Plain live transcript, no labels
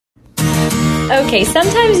okay,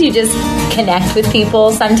 sometimes you just connect with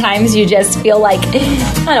people. Sometimes you just feel like,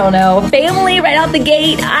 I don't know, family right out the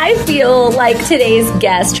gate. I feel like today's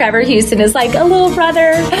guest, Trevor Houston, is like a little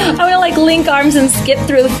brother. I want to like link arms and skip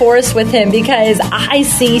through the forest with him because I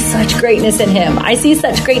see such greatness in him. I see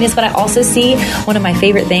such greatness, but I also see one of my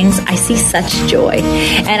favorite things. I see such joy.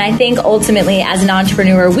 And I think ultimately as an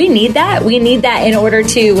entrepreneur, we need that. We need that in order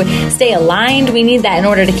to stay aligned. We need that in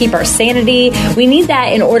order to keep our sanity. We need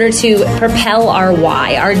that in order to propel our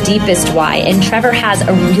why, our deepest why. And Trevor has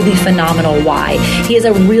a really phenomenal why. He has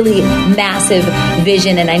a really massive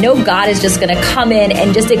vision. And I know God is just going to come in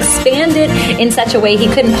and just expand it in such a way he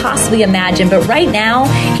couldn't possibly imagine. But right now,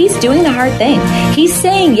 he's doing the hard thing. He's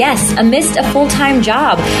saying yes amidst a full-time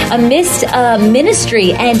job, amidst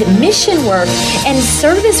ministry and mission work and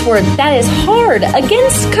service work that is hard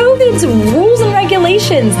against COVID's rules and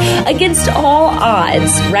regulations, against all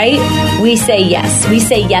odds, right? We say yes. We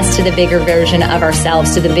say yes to the bigger version of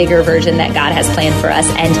ourselves, to the bigger version that God has planned for us.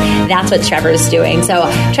 And that's what Trevor is doing. So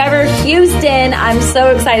Trevor Houston, I'm so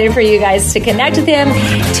excited for you guys to connect with him.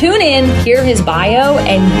 Tune in, hear his bio,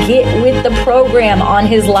 and get with the program on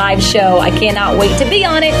his live show. I cannot wait to be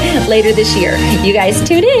on it later this year. You guys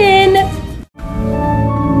tune in.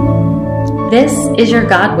 This is your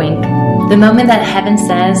God wink, the moment that heaven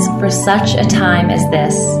says, for such a time as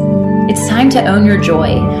this. It's time to own your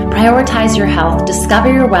joy, prioritize your health,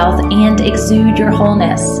 discover your wealth, and exude your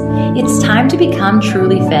wholeness. It's time to become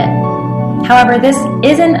truly fit. However, this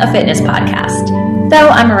isn't a fitness podcast, though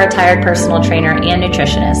I'm a retired personal trainer and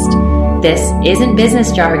nutritionist. This isn't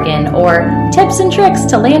business jargon or tips and tricks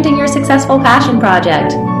to landing your successful passion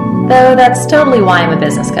project, though that's totally why I'm a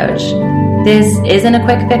business coach. This isn't a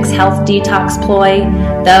quick fix health detox ploy,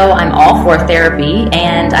 though I'm all for therapy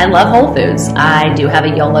and I love Whole Foods. I do have a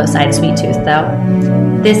YOLO side sweet tooth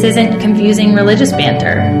though. This isn't confusing religious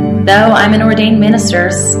banter, though I'm an ordained minister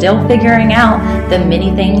still figuring out the many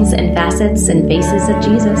things and facets and faces of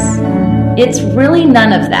Jesus. It's really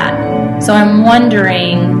none of that. So I'm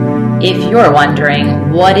wondering, if you're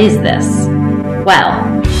wondering, what is this?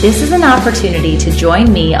 Well, this is an opportunity to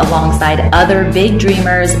join me alongside other big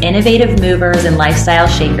dreamers, innovative movers, and lifestyle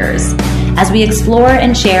shakers as we explore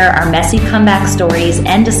and share our messy comeback stories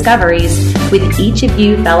and discoveries with each of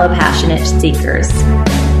you fellow passionate seekers.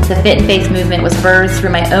 The Fit and Faith movement was birthed through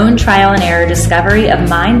my own trial and error discovery of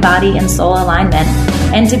mind, body, and soul alignment,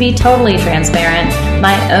 and to be totally transparent,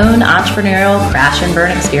 my own entrepreneurial crash and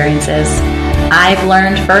burn experiences. I've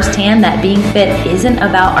learned firsthand that being fit isn't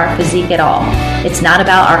about our physique at all. It's not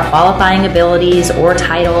about our qualifying abilities or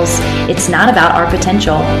titles. It's not about our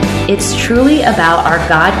potential. It's truly about our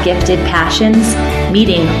God-gifted passions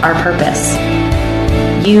meeting our purpose.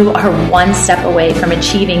 You are one step away from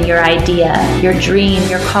achieving your idea, your dream,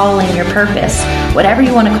 your calling, your purpose, whatever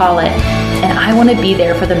you want to call it. And I want to be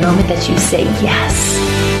there for the moment that you say yes,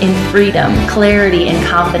 in freedom, clarity, and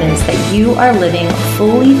confidence that you are living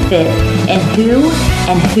fully fit in who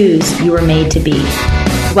and whose you were made to be.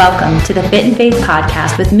 Welcome to the Fit and Faith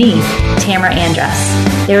podcast with me, Tamara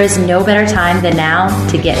Andress. There is no better time than now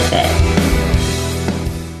to get fit.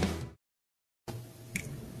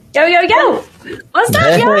 Yo, yo, yo. What's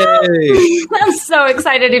up, y'all? I'm so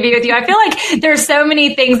excited to be with you. I feel like there's so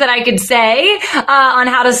many things that I could say on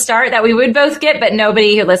how to start that we would both get, but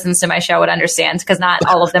nobody who listens to my show would understand because not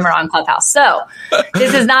all of them are on Clubhouse. So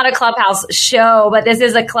this is not a Clubhouse show, but this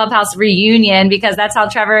is a Clubhouse reunion because that's how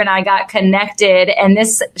Trevor and I got connected. And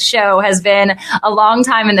this show has been a long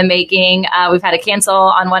time in the making. We've had to cancel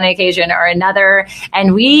on one occasion or another.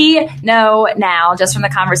 And we know now, just from the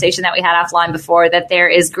conversation that we had offline before, that there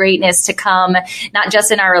is greatness to come, not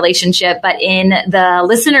just in our relationship, but in the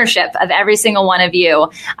listenership of every single one of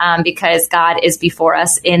you, because God is before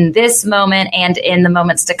us in this moment and in the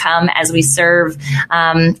moments to come as we serve.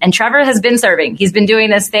 And Trevor has been serving. He's been doing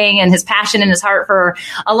this thing and his passion in his heart for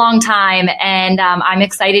a long time. And I'm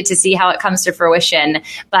excited to see how it comes to fruition.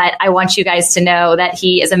 But I want you guys to know that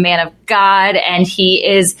he is a man of God and he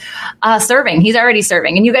is serving. He's already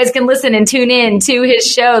serving. And you guys can listen and tune in to his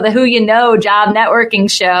show, the Who You Know Job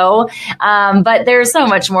Networking Show. But there's so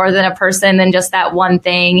much more than a person than just that one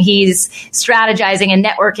thing. He's strategizing and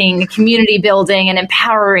networking, community building, and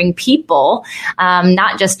empowering people,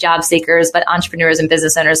 not just job seekers, but entrepreneurs and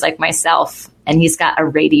business owners like myself. And he's got a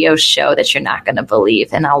radio show that you're not going to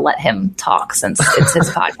believe. And I'll let him talk since it's his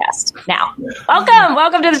podcast. Now,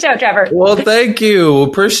 welcome to the show, Trevor. Well, thank you.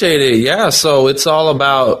 Appreciate it. Yeah. So it's all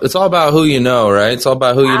about who you know, right? It's all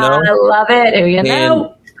about who you know. I love it. Who you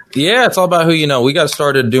know. Yeah, it's all about who you know. We got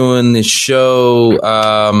started doing this show.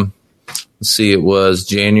 Let's see, it was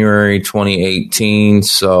January 2018.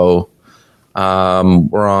 So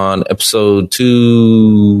We're on episode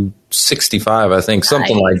 265, I think,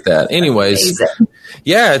 something like that. Anyways,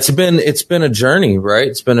 yeah, it's been a journey, right?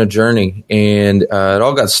 It's been a journey. And it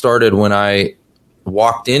all got started when I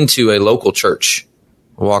walked into a local church.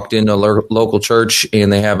 Walked into a local church,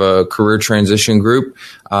 and they have a career transition group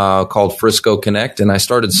called Frisco Connect, and I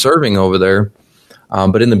started serving over there.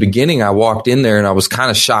 But in the beginning, I walked in there, and I was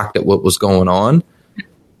kind of shocked at what was going on.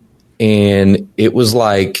 And it was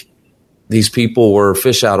like these people were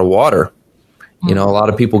fish out of water. You know, a lot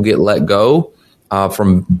of people get let go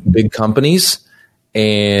from big companies,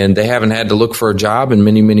 and they haven't had to look for a job in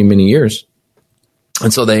many, many, many years.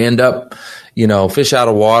 And so they end up, you know, fish out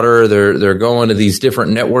of water. They're going to these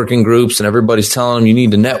different networking groups, and everybody's telling them you need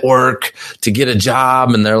to network to get a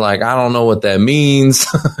job. And they're like, I don't know what that means.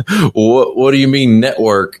 What do you mean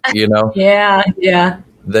network? You know? Yeah.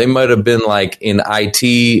 They might have been like in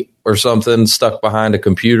IT or something, stuck behind a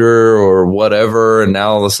computer or whatever. And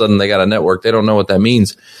now all of a sudden they got a network. They don't know what that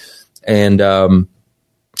means. And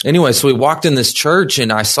anyway, so we walked in this church,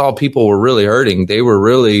 and I saw people were really hurting. They were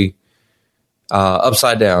really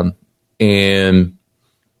upside down. And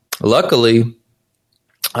luckily,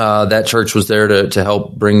 that church was there to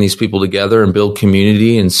help bring these people together and build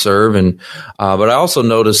community and serve. And but I also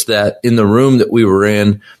noticed that in the room that we were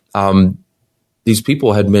in, these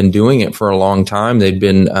people had been doing it for a long time. They'd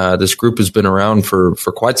been this group has been around for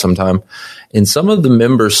quite some time, and some of the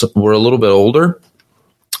members were a little bit older.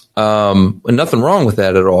 And nothing wrong with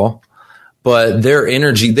that at all, but the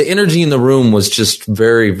energy in the room was just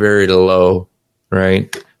very, very low,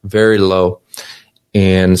 right? Very low.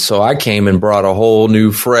 And so I came and brought a whole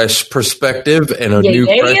new, fresh perspective and a new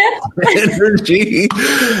fresh energy.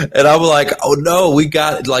 And I was like, oh no, we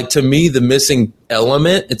got, like, to me, the missing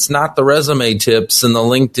element. It's not the resume tips and the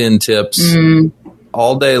LinkedIn tips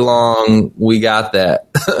all day long. We got that.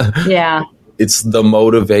 Yeah. It's the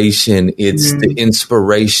motivation. It's the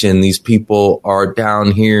inspiration. These people are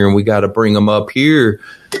down here, and we got to bring them up here.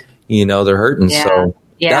 You know, they're hurting. Yeah. So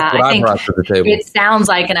that's what I brought to the table. It sounds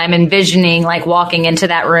like, and I'm envisioning like walking into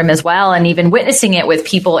that room as well, and even witnessing it with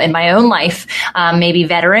people in my own life, maybe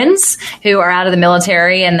veterans who are out of the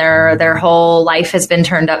military and their whole life has been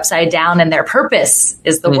turned upside down, and their purpose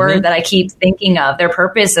is the word that I keep thinking of. Their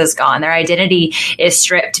purpose is gone. Their identity is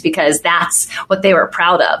stripped because that's what they were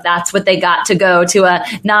proud of. That's what they got to go to a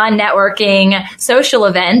non-networking social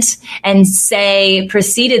event and say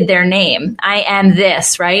preceded their name. I am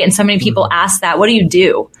this, right? And so many people ask that, what do you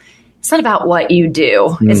do? It's not about what you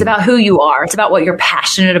do. It's about who you are. It's about what you're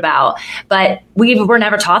passionate about. But we were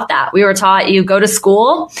never taught that. We were taught you go to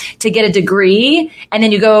school to get a degree, and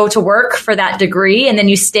then you go to work for that degree, and then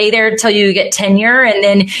you stay there till you get tenure, and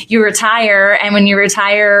then you retire. And when you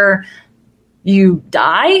retire, you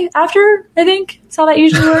die after, I think. That's how that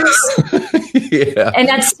usually works. Yeah. And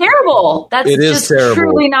that's terrible. That's just terrible.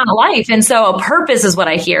 Truly not life. And so a purpose is what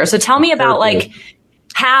I hear. So tell me about like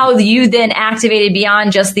how you then activated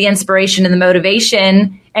beyond just the inspiration and the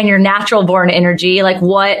motivation and your natural born energy. Like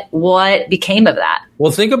what became of that?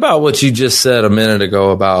 Well, think about what you just said a minute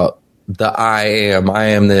ago about the I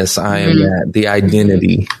am this, I am that, the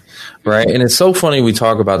identity, right? And it's so funny we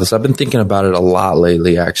talk about this. I've been thinking about it a lot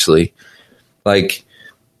lately, actually. Like,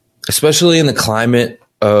 especially in the climate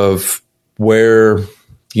of where,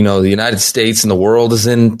 you know, the United States and the world is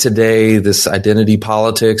in today, this identity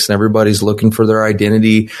politics, and everybody's looking for their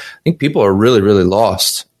identity. I think people are really, really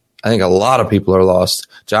lost. I think a lot of people are lost.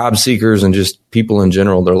 Job seekers and just people in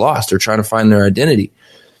general, they're lost. They're trying to find their identity.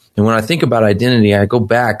 And when I think about identity, I go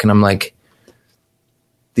back and I'm like,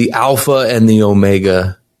 the Alpha and the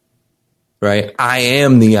Omega, right? I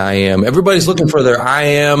am the I am. Everybody's looking for their I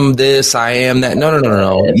am this, I am that.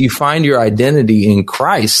 No. You find your identity in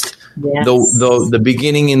Christ. Yes. The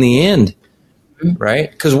beginning and the end, right?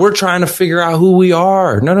 Because we're trying to figure out who we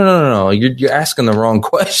are. No. You're asking the wrong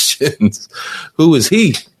questions. Who is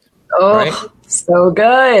he? Oh, right? So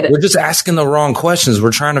good. We're just asking the wrong questions.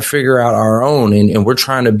 We're trying to figure out our own, and we're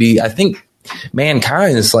trying to be, I think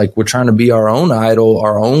mankind is like, we're trying to be our own idol,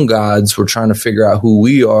 our own gods. We're trying to figure out who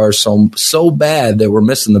we are so bad that we're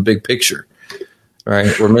missing the big picture,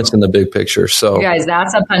 right? We're missing the big picture. So you guys,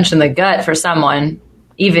 that's a punch in the gut for someone.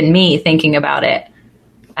 Even me thinking about it.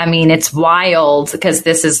 I mean, it's wild because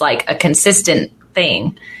this is like a consistent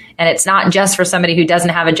thing. And it's not just for somebody who doesn't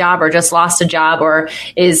have a job or just lost a job or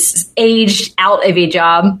is aged out of a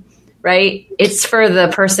job, right? It's for the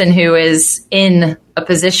person who is in a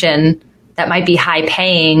position that might be high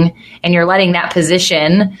paying, and you're letting that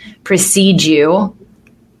position precede you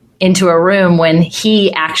into a room when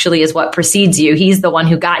he actually is what precedes you. He's the one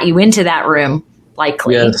who got you into that room,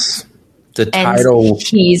 likely. Yes. The title. And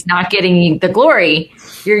he's not getting the glory.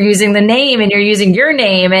 You're using the name and you're using your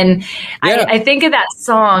name. And I think of that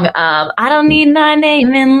song, I don't need my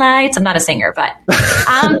name in lights. I'm not a singer, but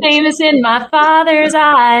I'm famous in my Father's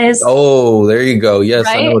eyes. Oh, there you go. Yes,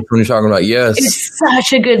 right? I know what you're talking about. Yes. It's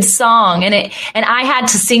such a good song. And I had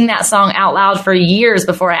to sing that song out loud for years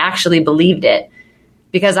before I actually believed it,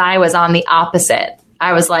 because I was on the opposite.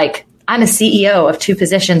 I was like, I'm a CEO of 2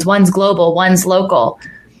 positions. One's global, one's local.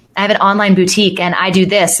 I have an online boutique and I do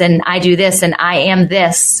this and I do this and I am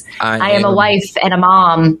this. I am a wife and a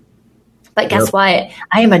mom. But guess what?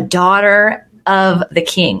 I am a daughter of the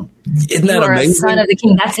King. Isn't that amazing? A son of the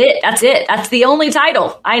King. That's it. That's it. That's the only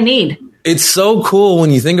title I need. It's so cool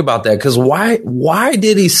when you think about that, because why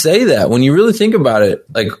did he say that? When you really think about it,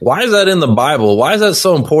 like, why is that in the Bible? Why is that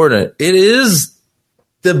so important? It is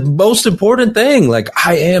the most important thing. Like,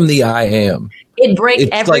 I am the I am. It breaks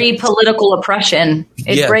every political oppression.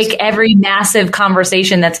 It breaks every massive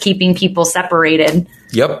conversation that's keeping people separated.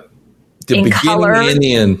 Yep. In color,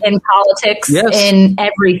 in politics, in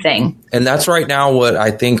everything. And that's right now what I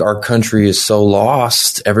think our country is so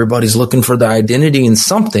lost. Everybody's looking for the identity in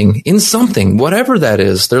something, whatever that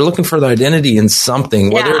is. They're looking for the identity in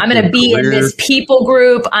something. Yeah, I'm going to be in this people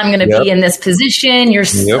group. I'm going to be in this position. You're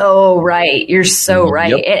so right. You're so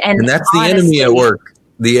right. And that's honestly, the enemy at work.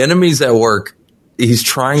 The enemy's at work. He's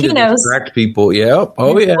trying to distract people. Yep.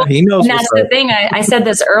 Oh, yeah. He knows. And that's the thing. I said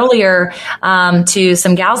this earlier to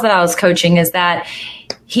some gals that I was coaching, is that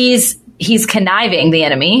he's conniving, the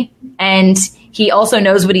enemy, and he also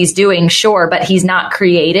knows what he's doing, sure, but he's not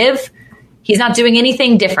creative. He's not doing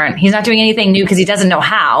anything different. He's not doing anything new because he doesn't know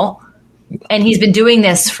how. And he's been doing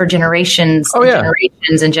this for generations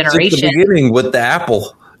generations and generations. Since the beginning with the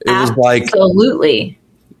apple. It was like... Absolutely.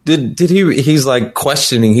 Did he's like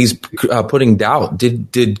questioning, he's putting doubt.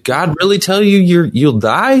 Did God really tell you you'll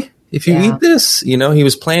die if you eat this? You know, he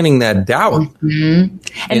was planting that doubt. Mm-hmm.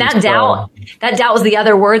 And that doubt was the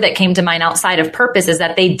other word that came to mind outside of purpose, is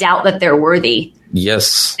that they doubt that they're worthy.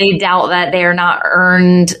 Yes. They doubt that they are not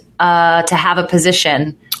earned to have a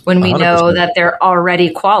position when we 100%. Know that they're already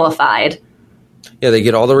qualified. Yeah, they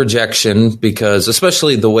get all the rejection because,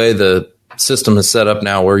 especially the way the system is set up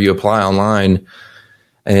now, where you apply online.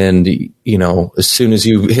 And, you know, as soon as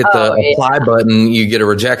you hit the apply button, you get a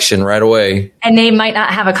rejection right away. And they might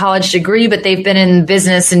not have a college degree, but they've been in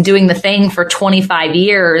business and doing the thing for 25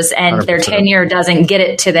 years, and 100%. Their tenure doesn't get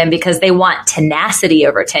it to them because they want tenacity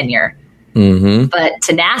over tenure. Mm-hmm. But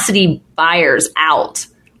tenacity fires out.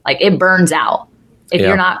 Like, it burns out if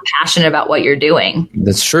you're not passionate about what you're doing.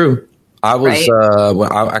 That's true. I was,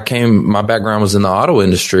 my background was in the auto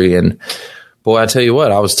industry, and boy, I tell you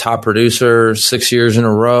what, I was top producer 6 years in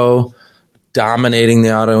a row, dominating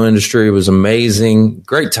the auto industry. It was amazing,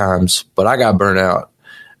 great times, but I got burnt out,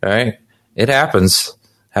 right? It happens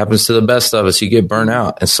to the best of us. You get burnt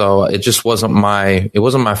out. And so it just wasn't my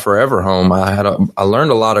forever home. I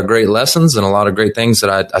learned a lot of great lessons and a lot of great things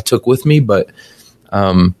that I took with me, but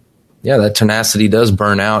that tenacity does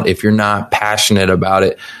burn out if you're not passionate about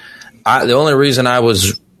it. The only reason I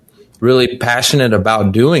was really passionate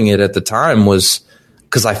about doing it at the time was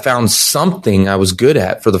because I found something I was good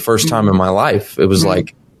at for the first time in my life. It was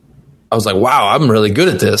like, I was like, wow, I'm really good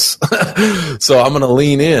at this. So I'm going to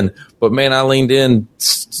lean in. But man, I leaned in,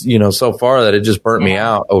 so far that it just burnt me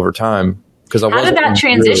out over time. How did that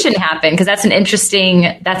transition happen? Because that's an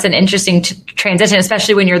interesting transition,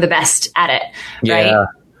 especially when you're the best at it, right? Yeah.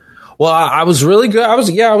 Well, I was really good. I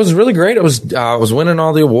was really great. I was winning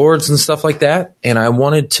all the awards and stuff like that. And I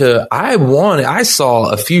saw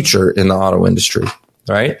a future in the auto industry,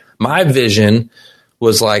 right? My vision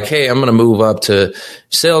was like, hey, I'm going to move up to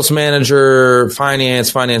sales manager, finance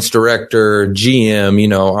director,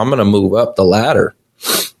 GM, I'm going to move up the ladder.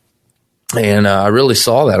 And I really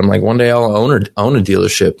saw that. I'm like, one day I'll own a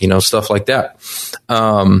dealership, stuff like that.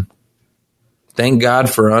 Thank God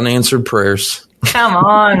for unanswered prayers. Come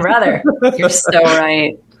on, brother. You're so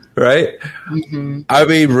right. Right? Mm-hmm. I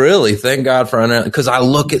mean, really, thank God for because I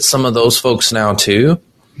look at some of those folks now, too.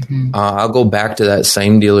 Mm-hmm. I'll go back to that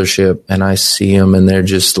same dealership, and I see them, and they're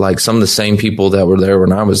just like some of the same people that were there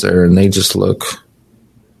when I was there, and they just look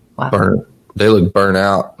burnt. They look burnt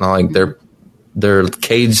out. Like they're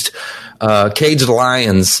caged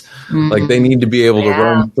lions. Mm-hmm. Like they need to be able to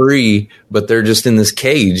roam free, but they're just in this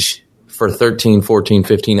cage for 13, 14,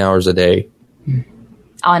 15 hours a day.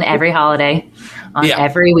 On every holiday, on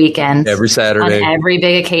every weekend, every Saturday, on every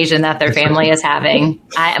big occasion that their family is having.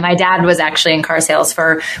 My dad was actually in car sales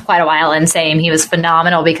for quite a while, and he was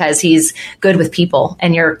phenomenal because he's good with people,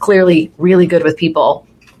 and you're clearly really good with people.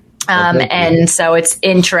 And so it's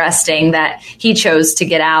interesting that he chose to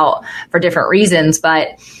get out for different reasons,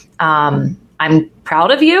 but I'm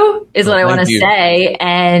proud of you is what I want to say.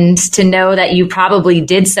 And to know that you probably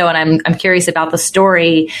did so. And I'm curious about the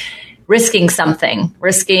story, risking something,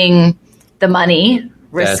 risking the money,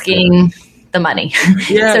 risking the money.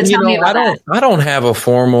 Yeah. So tell me about that. I don't have a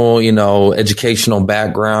formal, educational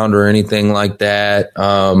background or anything like that.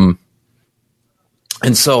 And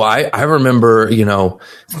so I remember,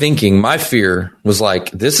 thinking my fear was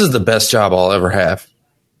like, this is the best job I'll ever have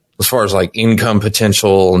as far as like income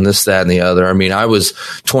potential and this, that, and the other. I mean, I was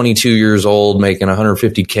 22 years old making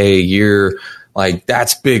 $150K a year. Like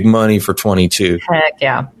that's big money for 22. Heck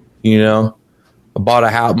yeah. I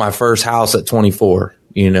bought my first house at 24.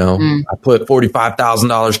 I put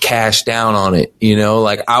 $45,000 cash down on it,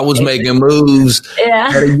 like I was making moves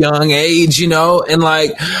at a young age, and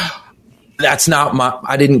like, that's not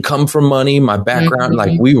I didn't come from money. My background,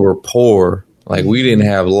 like we were poor, like we didn't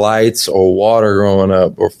have lights or water growing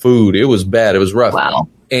up or food. It was bad. It was rough. Wow.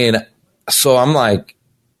 And so I'm like,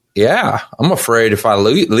 yeah, I'm afraid if I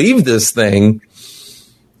leave this thing,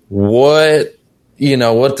 what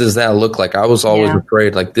does that look like? I was always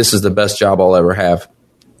afraid, like this is the best job I'll ever have.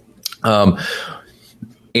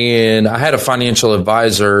 And I had a financial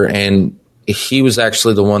advisor, and he was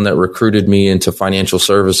actually the one that recruited me into financial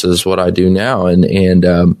services, what I do now.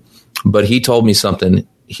 But he told me something.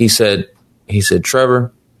 He said,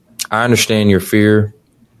 Trevor, I understand your fear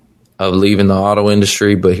of leaving the auto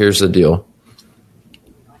industry, but here's the deal.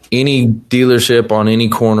 Any dealership on any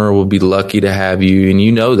corner will be lucky to have you, and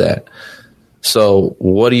you know that. So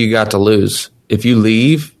what do you got to lose? If you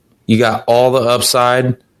leave, you got all the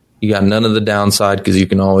upside, you got none of the downside because you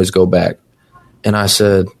can always go back. And I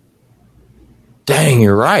said, dang,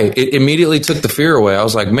 you're right. It immediately took the fear away. I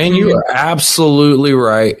was like, man, you are absolutely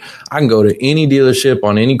right. I can go to any dealership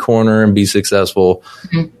on any corner and be successful.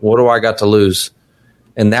 What do I got to lose?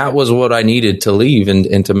 And that was what I needed to leave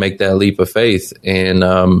and to make that leap of faith.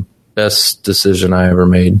 And best decision I ever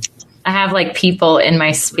made. I have like people in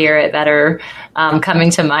my spirit that are coming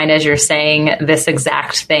to mind as you're saying this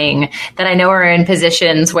exact thing, that I know are in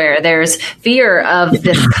positions where there's fear of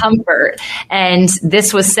this comfort. And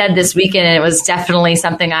this was said this weekend, and it was definitely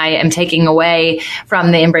something I am taking away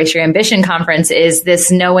from the Embrace Your Ambition conference, is this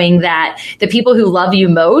knowing that the people who love you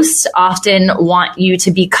most often want you to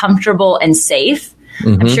be comfortable and safe.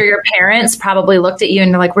 I'm sure your parents probably looked at you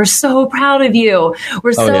and they're like, we're so proud of you.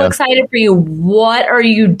 We're so excited for you. What are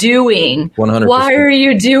you doing? 100%. Why are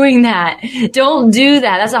you doing that? Don't do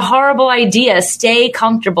that. That's a horrible idea. Stay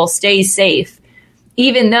comfortable. Stay safe.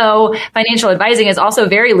 Even though financial advising is also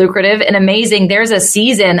very lucrative and amazing, there's a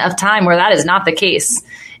season of time where that is not the case.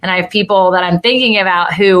 And I have people that I'm thinking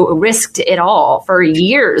about who risked it all for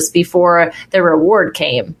years before the reward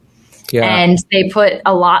came. Yeah. And they put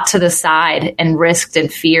a lot to the side and risked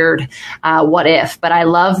and feared what if. But I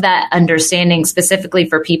love that understanding specifically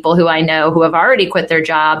for people who I know who have already quit their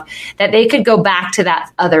job, that they could go back to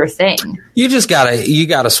that other thing. You just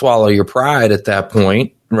gotta swallow your pride at that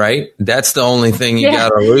point, right? That's the only thing you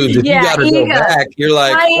gotta lose. If you gotta go back, you're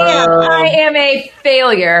like, I am a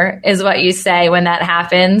failure, is what you say when that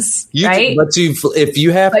happens, right? But if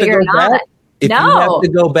you have to go back, you have to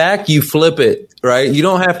go back, you flip it. Right? You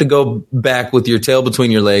don't have to go back with your tail between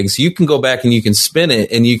your legs. You can go back and you can spin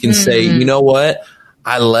it and you can say, you know what?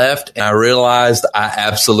 I left and I realized I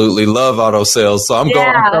absolutely love auto sales. So I'm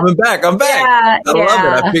coming back. I'm back. I love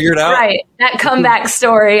it. I figured out. Right. That comeback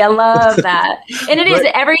story. I love that. And it is,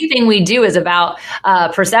 everything we do is about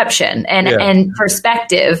perception and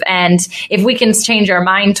perspective. And if we can change our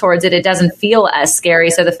mind towards it, it doesn't feel as scary.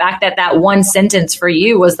 So the fact that one sentence for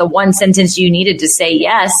you was the one sentence you needed to say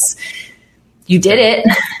yes, you did it,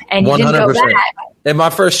 and you 100%. Didn't go back. And my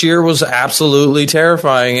first year was absolutely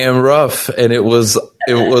terrifying and rough, and it was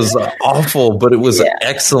awful, but it was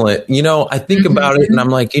excellent. I think about it, and I'm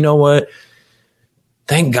like, you know what?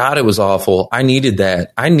 Thank God it was awful. I needed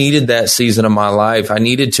that. I needed that season of my life. I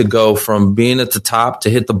needed to go from being at the top to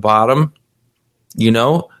hit the bottom.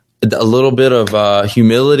 A little bit of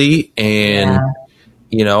humility and.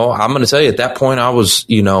 I'm going to tell you, at that point, I was,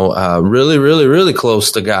 really, really, really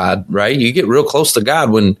close to God, right? You get real close to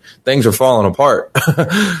God when things are falling apart.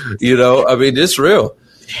 It's real.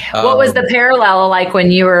 What was the parallel like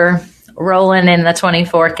when you were rolling in the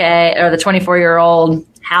 24K or the 24-year-old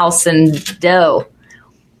house and dough?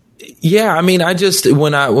 Yeah.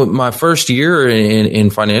 When my first year in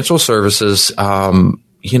financial services,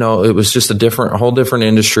 it was just a whole different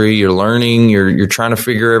industry. You're learning, you're trying to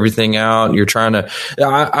figure everything out.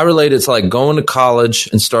 I relate it to like going to college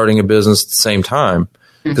and starting a business at the same time.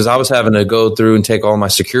 because I was having to go through and take all my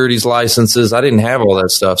securities licenses. I didn't have all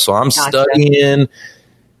that stuff. So I'm studying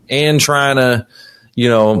and trying to,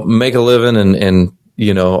 make a living. And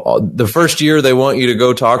the first year they want you to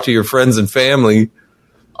go talk to your friends and family.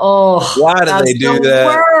 Oh, why do they do that?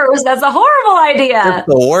 Worst. That's a horrible idea. It's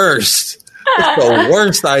the worst. It's the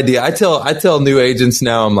worst idea. I tell new agents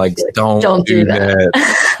now, I'm like, don't do that.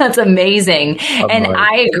 That's amazing.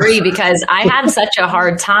 I agree, because I had such a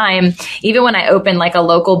hard time, even when I opened like a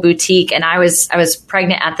local boutique, and I was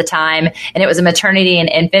pregnant at the time, and it was a maternity and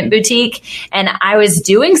infant boutique. And I was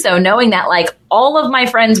doing so knowing that like all of my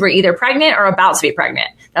friends were either pregnant or about to be pregnant.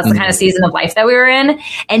 That's the kind of season of life that we were in.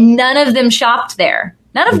 And none of them shopped there.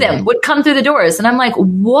 None of them would come through the doors. And I'm like,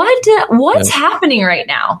 what's happening right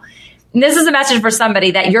now? And this is a message for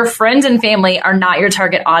somebody that your friends and family are not your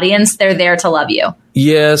target audience. They're there to love you.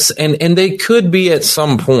 Yes. And they could be at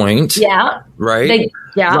some point. Yeah. Right.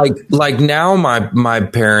 Like now my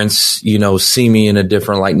parents, see me in a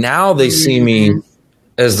different light. Now they see me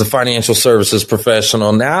as the financial services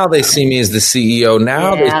professional. Now they see me as the CEO.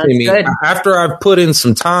 Now they see me after I've put in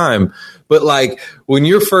some time. But like when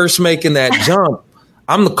you're first making that jump,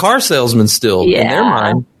 I'm the car salesman still in their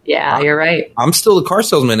mind. Yeah, you're right. I'm still the car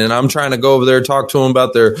salesman, and I'm trying to go over there and talk to them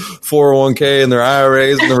about their 401k and their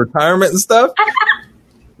IRAs and their retirement and stuff.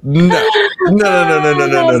 No.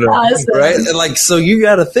 Awesome. Right? And like, so you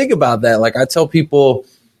got to think about that. Like I tell people,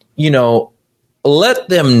 let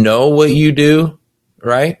them know what you do,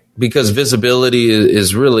 right? Because visibility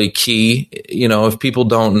is really key. If people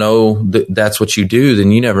don't know that's what you do,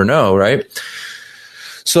 then you never know, right?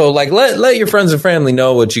 So like, let your friends and family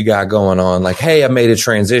know what you got going on. Like, hey, I made a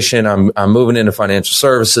transition. I'm moving into financial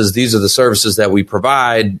services. These are the services that we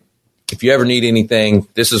provide. If you ever need anything,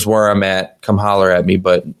 this is where I'm at. Come holler at me.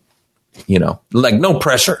 But, like no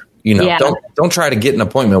pressure. Don't try to get an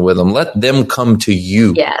appointment with them. Let them come to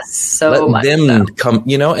you. Yes, so let much them come.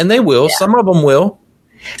 And they will. Yeah. Some of them will.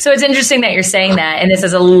 So it's interesting that you're saying that, and this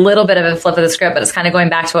is a little bit of a flip of the script, but it's kind of going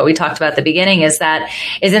back to what we talked about at the beginning. Isn't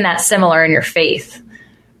that similar in your faith?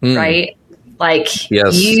 Right? Like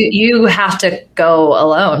you have to go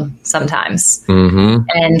alone sometimes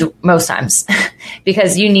and most times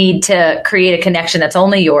because you need to create a connection that's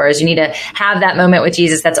only yours. You need to have that moment with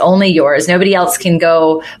Jesus that's only yours. Nobody else can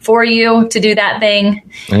go for you to do that thing.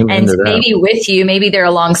 Amen and maybe with you, maybe they're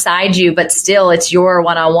alongside you, but still it's your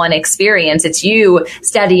one-on-one experience. It's you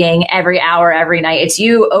studying every hour, every night. It's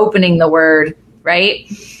you opening the word, right?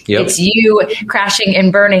 Yep. It's you crashing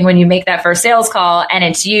and burning when you make that first sales call, and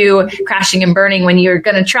it's you crashing and burning when you're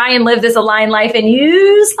going to try and live this aligned life and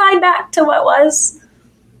you slide back to what was.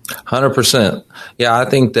 100%. Yeah, I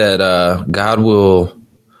think that God he'll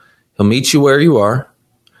meet you where you are.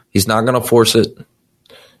 He's not going to force it,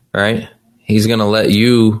 right? He's going to let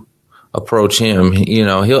you approach him.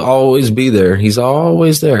 He'll always be there. He's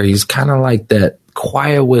always there. He's kind of like that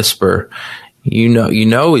quiet whisper.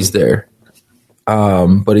 He's there.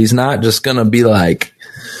 But he's not just going to be like,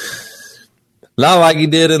 not like he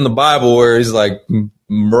did in the Bible where he's like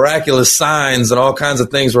miraculous signs and all kinds of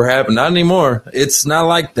things were happening. Not anymore. It's not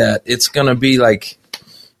like that. It's going to be like,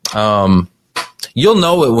 you'll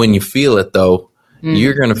know it when you feel it though.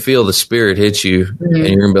 You're going to feel the spirit hit you and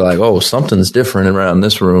you're going to be like, oh, something's different around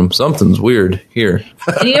this room. Something's weird here.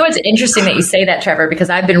 And it's interesting that you say that, Trevor,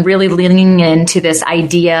 because I've been really leaning into this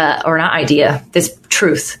this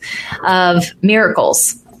truth of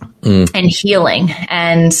miracles and healing.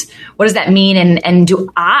 And what does that mean? And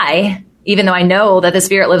do I, even though I know that the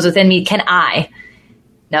spirit lives within me, can I?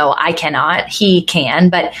 No, I cannot. He can,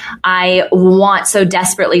 but I want so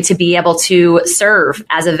desperately to be able to serve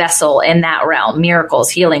as a vessel in that realm, miracles,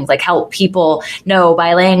 healings, like help people know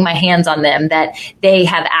by laying my hands on them that they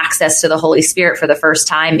have access to the Holy Spirit for the first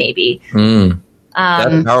time, maybe.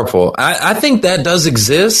 That's powerful. I think that does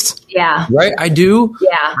exist. Yeah. Right? I do.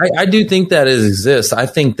 Yeah. I do think that it exists. I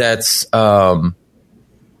think that's,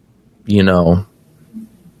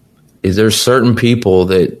 is there certain people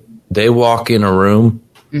that they walk in a room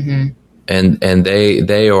and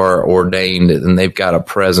they are ordained and they've got a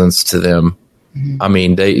presence to them. I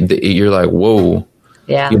mean, you're like, whoa.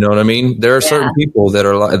 Yeah. You know what I mean? There are certain people that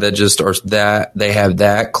are that just are that they have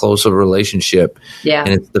that close of a relationship. Yeah.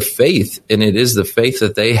 And it's the faith, and it is the faith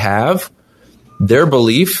that they have, their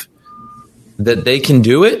belief that they can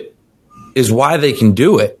do it is why they can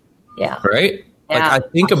do it. Yeah. Right? Yeah, like I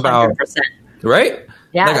think 100%. About right?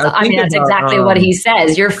 Yeah, like I mean, that's exactly what he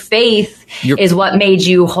says. Your faith is what made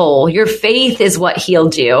you whole. Your faith is what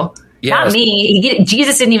healed you. Yes. Not me.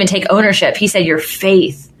 Jesus didn't even take ownership. He said your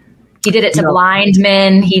faith. He did it to blind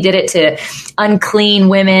men. He did it to unclean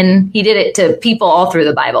women. He did it to people all through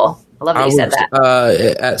the Bible. I love that you said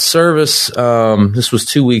that. At service, this was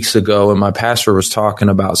 2 weeks ago, and my pastor was talking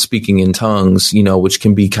about speaking in tongues, which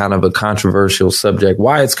can be kind of a controversial subject.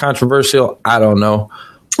 Why it's controversial, I don't know.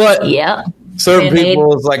 But certain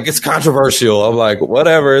people, it's like, it's controversial. I'm like,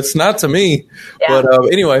 whatever, it's not to me. Yeah.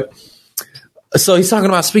 But anyway, so he's talking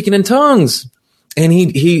about speaking in tongues. And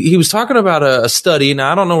he was talking about a study.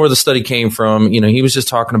 Now, I don't know where the study came from. He was just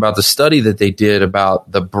talking about the study that they did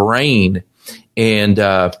about the brain. And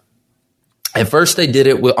at first they did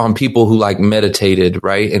it on people who like meditated,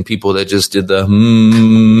 right? And people that just did the,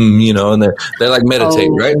 and they like meditate,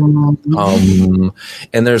 right?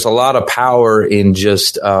 And there's a lot of power in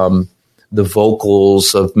just the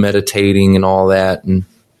vocals of meditating and all that. And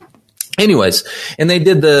anyways, and they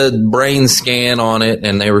did the brain scan on it,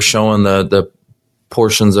 and they were showing the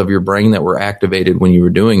portions of your brain that were activated when you were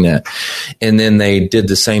doing that. And then they did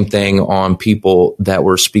the same thing on people that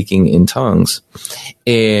were speaking in tongues.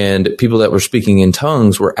 And people that were speaking in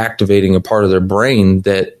tongues were activating a part of their brain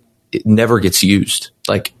that it never gets used,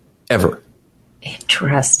 like ever.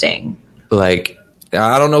 Interesting. Like,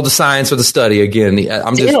 I don't know the science or the study. Again,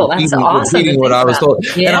 I'm just repeating what I was told.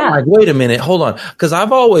 Yeah. And I'm like, wait a minute, hold on. Because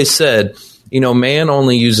I've always said, man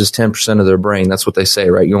only uses 10% of their brain. That's what they say,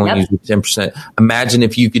 right? You only use 10%. Imagine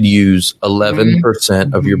if you could use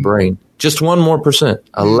 11% of your brain. Just one more percent,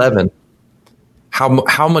 11.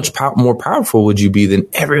 How much more powerful would you be than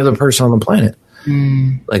every other person on the planet?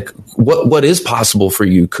 Like, what is possible for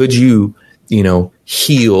you? Could you,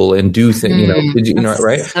 heal and do things, could you,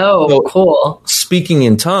 right? So cool. Speaking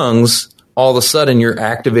in tongues, all of a sudden you're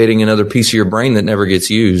activating another piece of your brain that never gets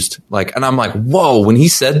used. Like, and I'm like, whoa, when he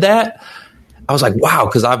said that, I was like, wow,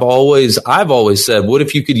 because I've always said, what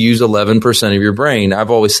if you could use 11% of your brain?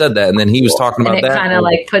 I've always said that. And then he was talking about that. And it kind of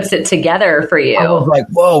like puts it together for you. I was like,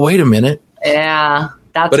 whoa, wait a minute. Yeah.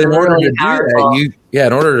 That's in order to powerful. do that,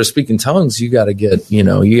 in order to speak in tongues, you got to get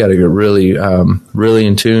really, really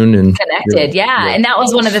in tune and connected. Yeah. And that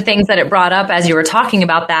was one of the things that it brought up as you were talking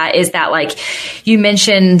about that, is that like you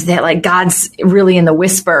mentioned that like God's really in the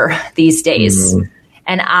whisper these days. Mm-hmm.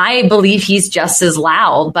 And I believe he's just as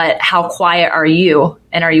loud, but how quiet are you?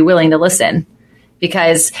 And are you willing to listen?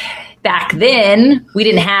 Because back then we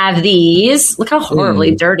didn't have these. Look how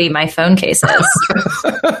horribly dirty my phone case is.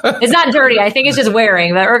 It's not dirty. I think it's just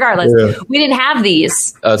wearing, but regardless, we didn't have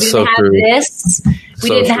these. That's we didn't have true. this. We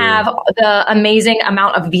didn't have the amazing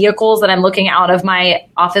amount of vehicles that I'm looking out of my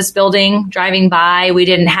office building driving by. We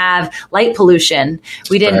didn't have light pollution.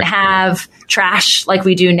 We didn't have trash like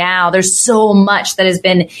we do now. There's so much that has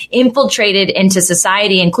been infiltrated into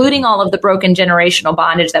society, including all of the broken generational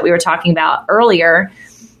bondage that we were talking about earlier.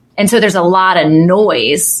 And so there's a lot of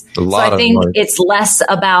noise. So I think it's less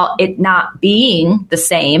about it not being the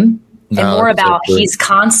same and more about he's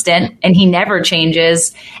constant and he never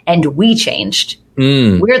changes, and we changed.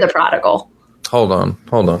 We're the prodigal. Hold on.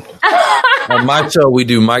 On my show, we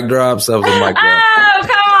do mic drops. That was a mic drop. Oh,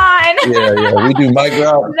 come on. Yeah. We do mic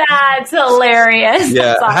drop. That's hilarious. Yeah.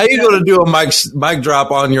 That's awesome. How you going to do a mic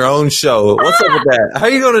drop on your own show? What's up with that? How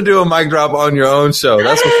you going to do a mic drop on your own show?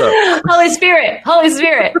 That's what's up. Holy Spirit.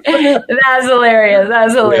 That's hilarious.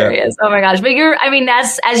 Oh my gosh. But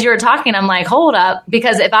that's, as you were talking, I'm like, hold up.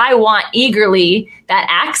 Because if I want eagerly that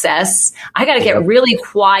access, I got to get really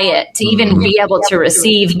quiet to even be able to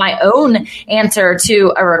receive my own answer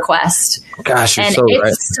to a request. Gosh, you're and so right.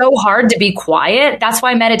 It's so hard to be quiet. That's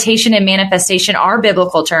why meditation and manifestation are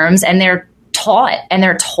biblical terms, and they're taught and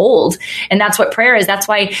they're told. And that's what prayer is. That's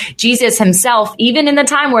why Jesus himself, even in the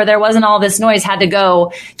time where there wasn't all this noise, had to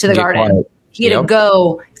go to the garden. Quiet. He had to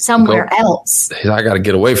go somewhere else. I got to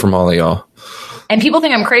get away from all of y'all. And people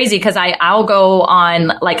think I'm crazy because I'll go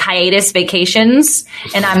on like hiatus vacations,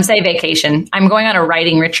 and I'm going on a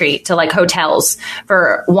writing retreat to like hotels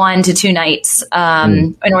for 1 to 2 nights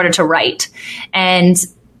in order to write. And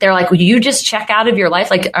they're like, will you just check out of your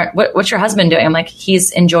life? Like, what's your husband doing? I'm like,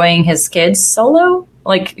 he's enjoying his kids solo.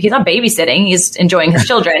 Like, he's not babysitting. He's enjoying his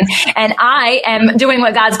children. And I am doing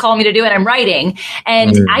what God's called me to do, and I'm writing.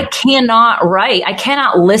 And I cannot write. I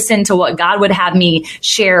cannot listen to what God would have me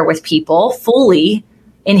share with people fully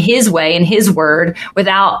in his way, in his word,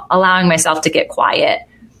 without allowing myself to get quiet.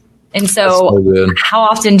 And so how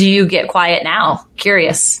often do you get quiet now?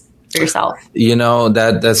 Curious for yourself.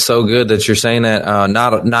 That's so good that you're saying that.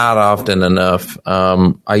 Not often enough.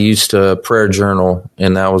 I used to prayer journal,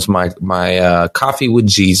 and that was my coffee with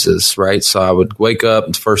Jesus, right? So I would wake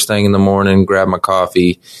up first thing in the morning, grab my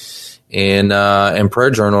coffee, and prayer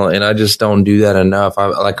journal, and I just don't do that enough. I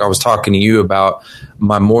was talking to you about,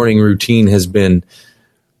 my morning routine has been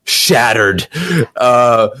shattered in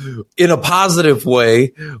a positive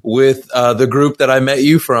way with the group that I met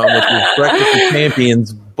you from, which was Breakfast with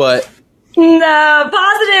Champions, but no,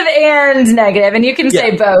 positive and negative, and you can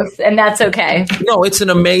say both, and that's okay. No, it's an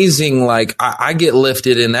amazing, like, I get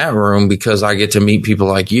lifted in that room because I get to meet people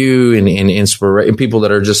like you and people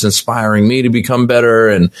that are just inspiring me to become better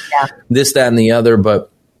and this, that, and the other. But,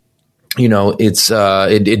 you know,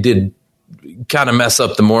 it did kind of mess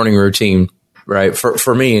up the morning routine, right?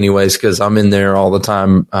 For me anyways, because I'm in there all the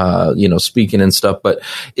time, speaking and stuff. But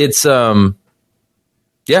it's,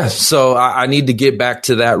 so I need to get back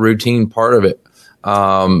to that routine part of it,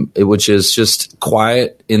 which is just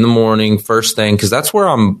quiet in the morning, first thing, because that's where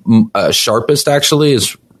I'm sharpest, actually,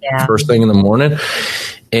 is first thing in the morning.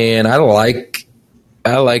 And I like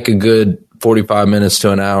a good 45 minutes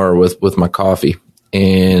to an hour with my coffee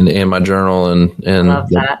and my journal. And love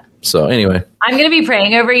that. So anyway. I'm going to be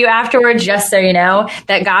praying over you afterwards, just so you know,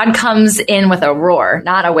 that God comes in with a roar,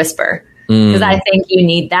 not a whisper. Because I think you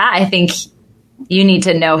need that. I think you need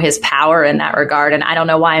to know his power in that regard. And I don't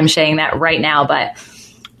know why I'm saying that right now, but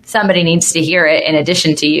somebody needs to hear it in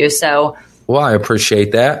addition to you. So, well, I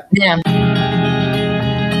appreciate that. Yeah.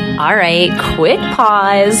 All right, quick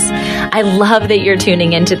pause. I love that you're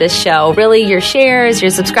tuning into this show. Really, your shares,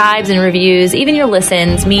 your subscribes and reviews, even your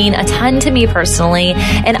listens mean a ton to me personally,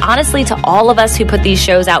 and honestly to all of us who put these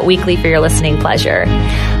shows out weekly for your listening pleasure.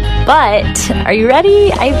 But are you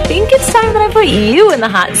ready? I think it's time that I put you in the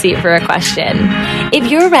hot seat for a question.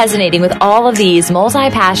 If you're resonating with all of these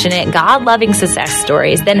multi-passionate, God-loving success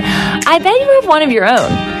stories, then I bet you have one of your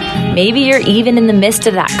own. Maybe you're even in the midst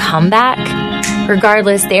of that comeback.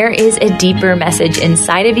 Regardless, there is a deeper message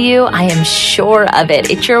inside of you. I am sure of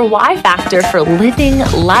it. It's your why factor for living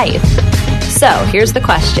life. So here's the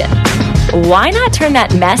question. Why not turn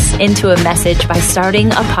that mess into a message by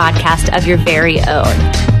starting a podcast of your very own?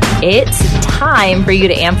 It's time for you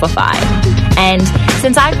to amplify. And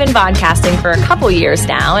since I've been podcasting for a couple years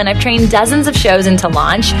now, and I've trained dozens of shows into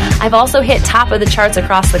launch, I've also hit top of the charts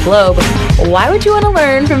across the globe. Why would you want to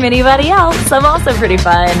learn from anybody else? I'm also pretty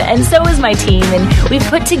fun, and so is my team, and we've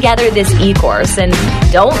put together this e-course. And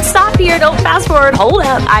don't stop here, don't fast forward, hold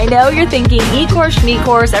up. I know you're thinking e-course,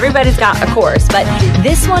 me-course, everybody's got a course, but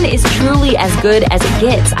this one is truly as good as it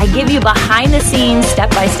gets. I give you behind the scenes,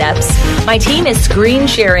 step-by-steps. My team is screen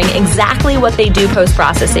sharing exactly what they do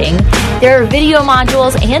post-processing. There are video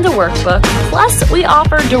modules and a workbook. Plus, we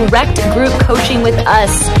offer direct group coaching with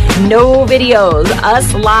us. No videos,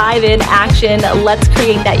 us live in action. Let's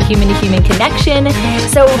create that human-to-human connection.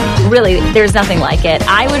 So really, there's nothing like it.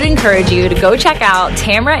 I would encourage you to go check out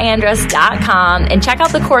tamraandrus.com and check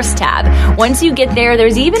out the course tab. Once you get there,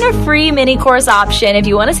 there's even a free mini course option if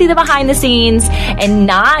you want to see the behind the scenes and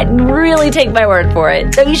not really take my word for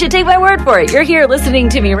it. So you should take my word for it. You're here listening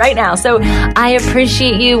to me right now. So I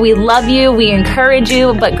appreciate you. We love you. We encourage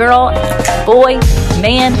you. But girl, boy,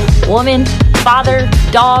 man, woman, father,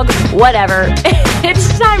 dog, whatever.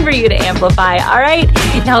 It's time for you to amplify. All right.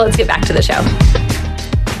 Now let's get back to the show.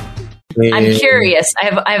 I'm curious. I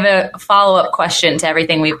have a follow-up question to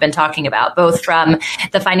everything we've been talking about, both from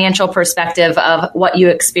the financial perspective of what you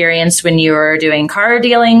experienced when you were doing car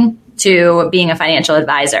dealing to being a financial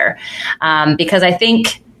advisor. Because I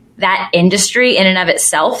think that industry in and of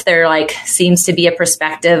itself, there seems to be a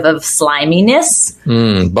perspective of sliminess.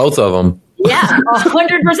 Both of them. Yeah,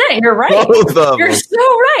 100%. You're right. You're so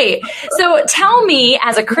right. So tell me,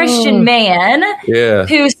 as a Christian man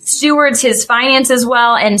who stewards his finances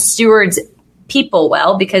well and stewards people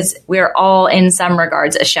well, because we're all in some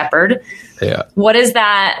regards a shepherd. Yeah. What does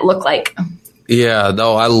that look like? Yeah,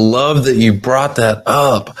 no, I love that you brought that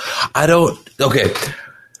up. Okay.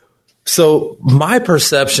 So my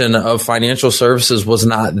perception of financial services was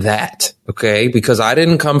not that, okay, because I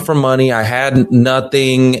didn't come from money. I had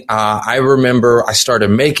nothing. I remember I started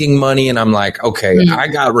making money and I'm like, okay, I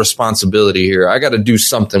got responsibility here. I got to do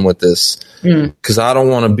something with this because I don't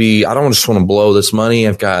just want to blow this money.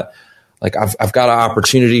 I've got an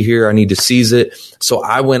opportunity here. I need to seize it. So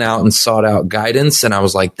I went out and sought out guidance and I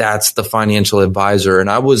was like, that's the financial advisor. And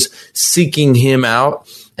I was seeking him out.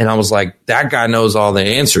 And I was like, that guy knows all the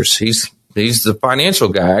answers. He's the financial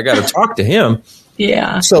guy. I got to talk to him.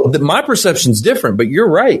 Yeah. So my perception's different, but you're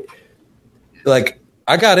right.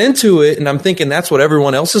 I got into it and I'm thinking that's what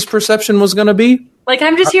everyone else's perception was going to be.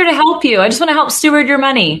 I'm just here to help you. I just want to help steward your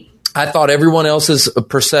money. I thought everyone else's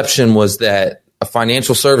perception was that a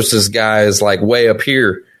financial services guy is way up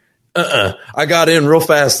here. I got in real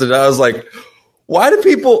fast and I was like, why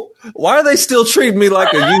are they still treating me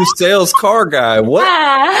like a used sales car guy? What?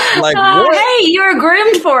 Like, what? Hey, you were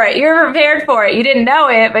groomed for it. You were prepared for it. You didn't know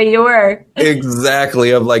it, but you were.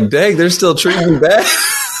 Exactly. I'm like, dang, they're still treating me bad.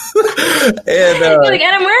 And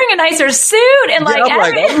I'm wearing a nicer suit. And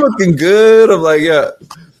I'm looking good. I'm like, yeah.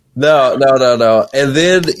 No. And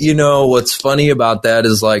then, what's funny about that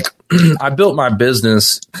is like, I built my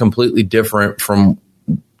business completely different from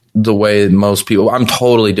the way most people, I'm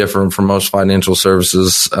totally different from most financial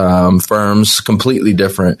services firms, completely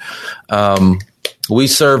different. We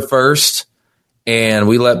serve first and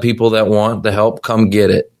we let people that want the help come get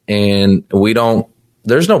it. And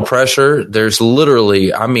there's no pressure. There's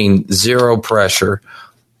literally, zero pressure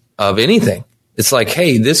of anything. It's like,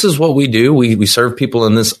 hey, this is what we do. We serve people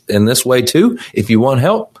in this way too. If you want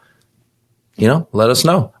help, let us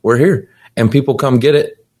know. We're here. And people come get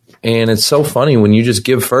it. And it's so funny when you just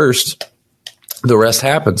give first, the rest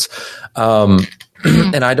happens. And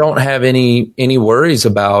I don't have any worries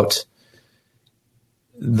about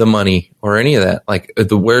the money or any of that. Like,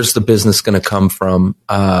 where's the business going to come from?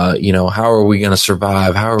 How are we going to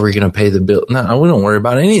survive? How are we going to pay the bill? No, we don't worry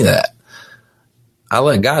about any of that. I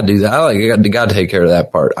let God do that. I let God take care of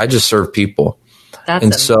that part. I just serve people.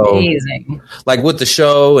 That's amazing. So, like with the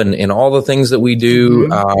show and all the things that we do,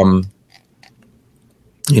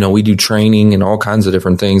 we do training and all kinds of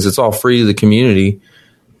different things. It's all free to the community.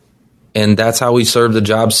 And that's how we serve the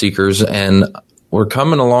job seekers. And we're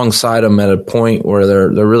coming alongside them at a point where they're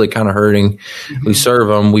really kind of hurting. Mm-hmm. We serve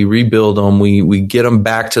them, we rebuild them, we get them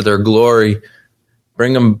back to their glory,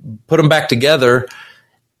 put them back together.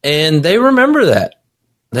 And they remember that.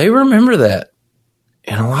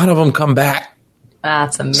 And a lot of them come back.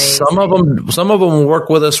 That's amazing. Some of them work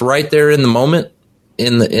with us right there in the moment.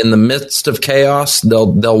 In the midst of chaos,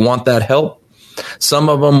 they'll want that help. Some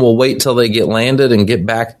of them will wait till they get landed and get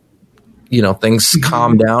back, things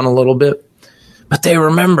calm down a little bit. But they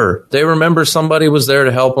remember somebody was there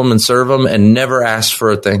to help them and serve them and never asked for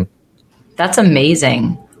a thing. That's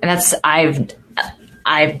amazing. And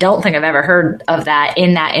I don't think I've ever heard of that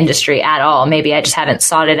in that industry at all. Maybe I just haven't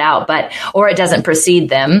sought it out, or it doesn't precede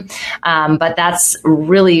them. But that's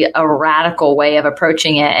really a radical way of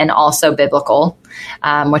approaching it, and also biblical,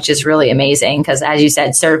 which is really amazing. Because as you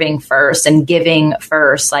said, serving first and giving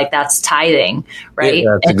first, like that's tithing, right?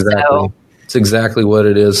 Yeah, it's exactly what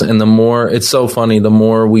it is. And the more, it's so funny, the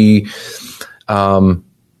more we, the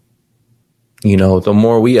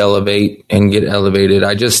more we elevate and get elevated,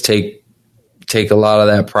 I just take a lot of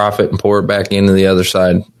that profit and pour it back into the other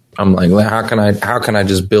side. I'm like, how can I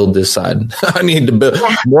just build this side? I need to build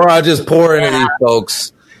more. I just pour into these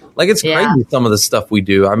folks. Like, it's crazy some of the stuff we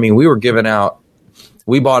do.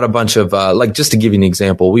 We bought a bunch of, just to give you an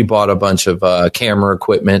example, we bought a bunch of camera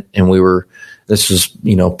equipment, and this was,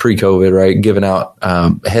 pre-COVID, right? Giving out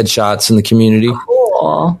headshots in the community.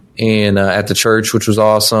 Cool. And at the church, which was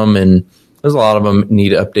awesome. And there's a lot of them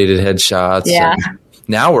need updated headshots. Yeah.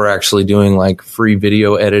 Now we're actually doing like free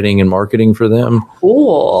video editing and marketing for them.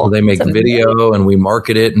 Cool. So they make video and we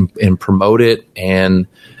market it and promote it and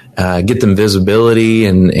get them visibility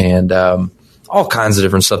and all kinds of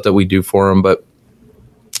different stuff that we do for them. But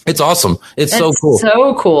it's awesome. It's so cool.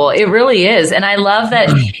 So cool. It really is. And I love that,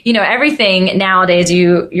 everything nowadays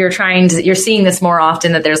you're seeing this more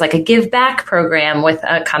often, that there's like a give back program with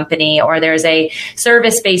a company, or there's a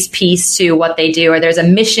service-based piece to what they do, or there's a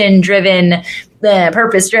mission driven,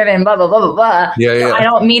 purpose driven, blah, blah, blah, blah, blah. Yeah. I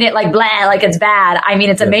don't mean it like blah, like it's bad. I mean,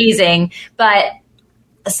 it's amazing. But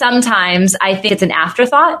sometimes I think it's an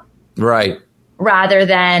afterthought. Right. Rather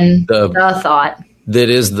than the thought. That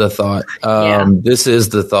is the thought. This is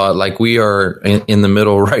the thought. Like, we are in the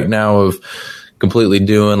middle right now of completely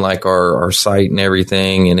doing like our site and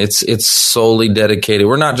everything. And it's solely dedicated.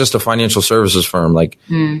 We're not just a financial services firm. Like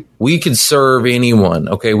we could serve anyone.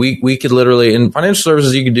 Okay. We could literally, in financial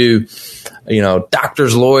services, you could do,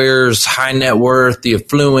 doctors, lawyers, high net worth, the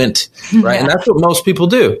affluent, right? And that's what most people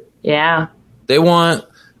do. Yeah. They want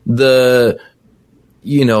the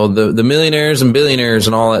millionaires and billionaires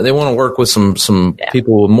and all that. They want to work with some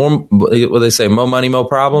people with more, what they say, more money, more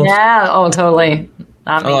problems. Yeah. Oh, totally.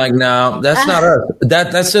 I'm like, no, that's not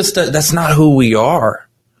us. That's not who we are.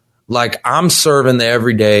 Like, I'm serving the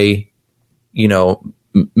everyday,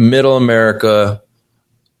 middle America,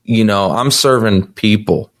 I'm serving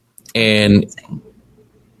people. And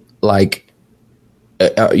like,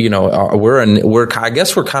 I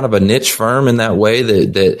guess we're kind of a niche firm in that way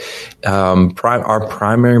that our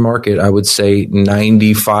primary market, I would say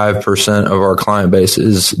 95% of our client base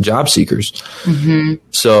is job seekers. Mm-hmm.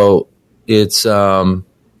 So it's,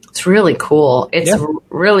 It's really cool. It's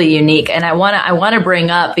really unique. And I want to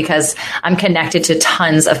bring up, because I'm connected to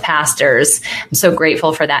tons of pastors. I'm so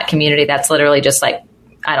grateful for that community that's literally just like,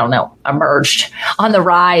 I don't know, emerged on the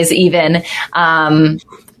rise even.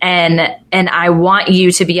 And I want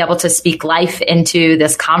you to be able to speak life into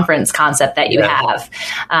this conference concept that you have,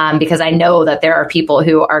 because I know that there are people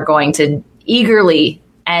who are going to eagerly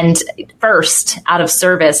and first, out of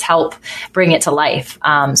service, help bring it to life.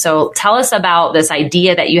 So tell us about this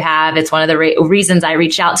idea that you have. It's one of the reasons I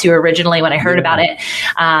reached out to you originally when I heard about it.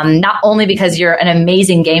 Not only because you're an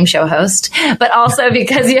amazing game show host, but also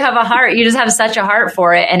because you have a heart. You just have such a heart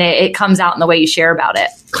for it, and it comes out in the way you share about it.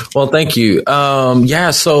 Well, thank you.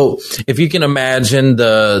 So if you can imagine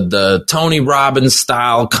the Tony Robbins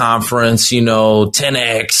style conference,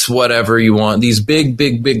 10X, whatever you want, these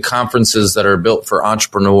big conferences that are built for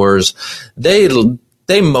entrepreneurs, they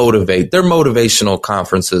motivate. They're motivational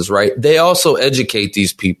conferences, right? They also educate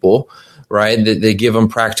these people, right? They give them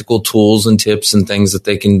practical tools and tips and things that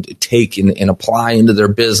they can take and apply into their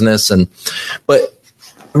business. But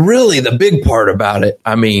really the big part about it,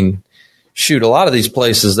 shoot, a lot of these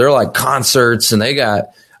places, they're like concerts, and they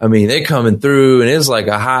coming through, and it's like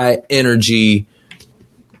a high energy,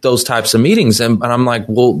 those types of meetings. And I'm like,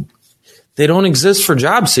 well, they don't exist for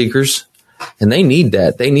job seekers, and they need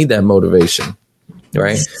that. They need that motivation,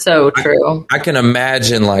 right? So true. I can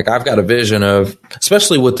imagine, like, I've got a vision of,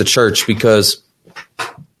 especially with the church, because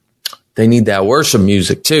they need that worship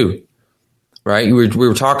music too, right? We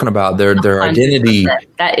were talking about their identity.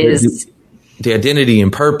 That is the identity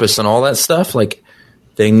and purpose and all that stuff. Like,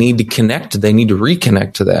 they need to connect. They need to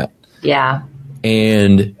reconnect to that. Yeah.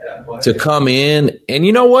 And to come in, and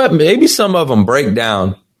you know what? Maybe some of them break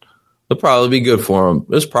down. It'll probably be good for them.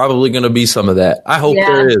 There's probably going to be some of that. I hope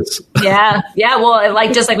there is. Yeah.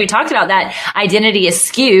 Well, just like we talked about, that identity is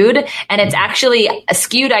skewed, and it's actually a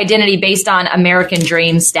skewed identity based on American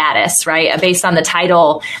dream status, right? Based on the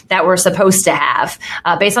title that we're supposed to have,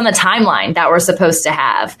 based on the timeline that we're supposed to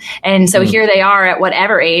have. And so here they are at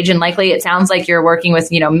whatever age, and likely it sounds like you're working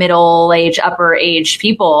with, middle age, upper age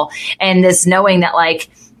people, and this knowing that, like,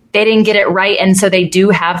 they didn't get it right. And so they do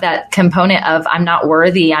have that component of, I'm not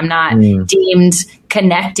worthy. I'm not deemed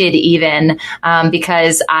connected even,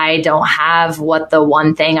 because I don't have what the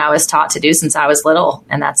one thing I was taught to do since I was little,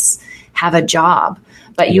 and that's have a job.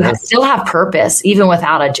 But you still have purpose even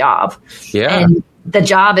without a job. Yeah. And the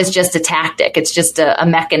job is just a tactic. It's just a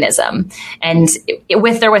mechanism. And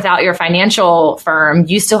with or without your financial firm,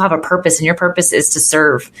 you still have a purpose, and your purpose is to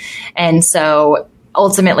serve. And so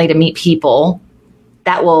ultimately to meet people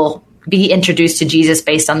that will be introduced to Jesus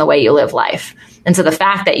based on the way you live life. And so the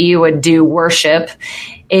fact that you would do worship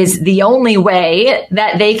is the only way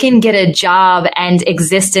that they can get a job and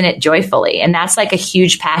exist in it joyfully. And that's like a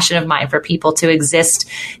huge passion of mine, for people to exist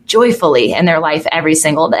joyfully in their life every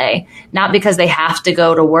single day, not because they have to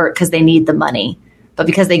go to work because they need the money, but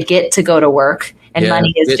because they get to go to work, and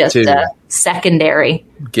money is just a secondary.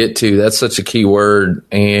 Get to, that's such a key word.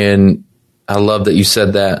 And I love that you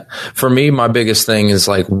said that. For me, my biggest thing is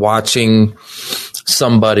like watching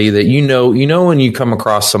somebody that, when you come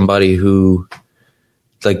across somebody who,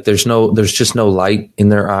 like, there's just no light in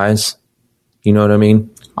their eyes. You know what I mean?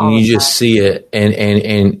 And you just see it,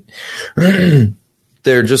 and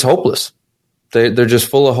they're just hopeless. They're just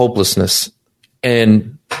full of hopelessness.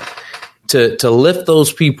 And to lift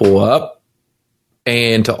those people up,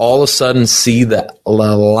 and to all of a sudden see the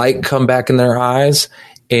light come back in their eyes,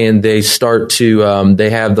 and they start to, they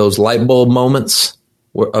have those light bulb moments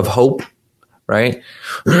of hope, right?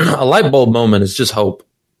 A light bulb moment is just hope.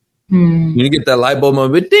 You get that light bulb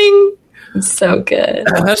moment, ding. It's so good.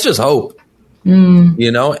 That's just hope,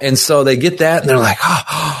 And so they get that, and they're like,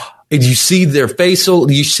 and you see their face,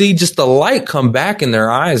 you see just the light come back in their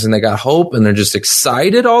eyes, and they got hope, and they're just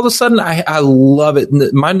excited all of a sudden. I love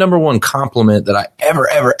it. My number one compliment that I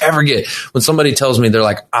ever get when somebody tells me, they're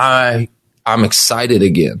like, I'm excited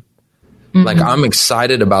again. Like, I'm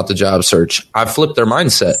excited about the job search. I flipped their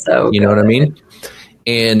mindset. So you know what I mean?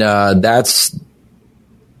 And that's,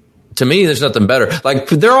 to me, there's nothing better. Like,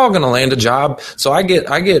 they're all going to land a job. So I get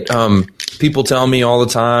people tell me all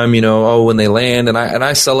the time, when they land, and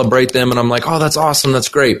I celebrate them, and I'm like, oh, that's awesome. That's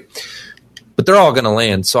great. But they're all going to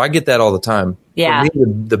land. So I get that all the time. Yeah. For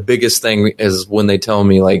me, the biggest thing is when they tell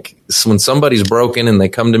me, like, when somebody's broken and they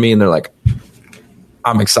come to me and they're like,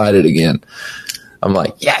 I'm excited again. I'm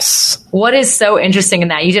like, yes. What is so interesting in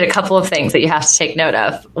that, you did a couple of things that you have to take note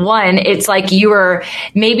of. One, it's like you were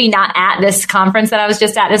maybe not at this conference that I was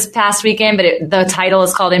just at this past weekend, but the title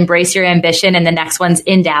is called Embrace Your Ambition, and the next one's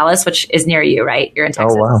in Dallas, which is near you, right? You're in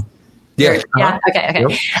Texas. Oh, wow. Yeah. Yeah. Okay.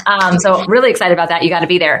 Yep. So really excited about that. You got to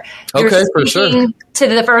be there. You're okay, for sure. To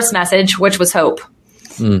the first message, which was hope.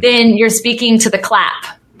 Then you're speaking to the clap,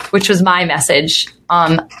 which was my message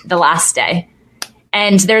on the last day.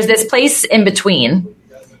 And there's this place in between.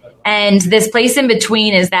 And this place in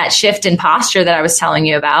between is that shift in posture that I was telling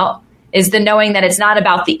you about, is the knowing that it's not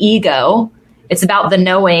about the ego. It's about the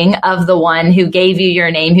knowing of the one who gave you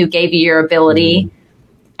your name, who gave you your ability,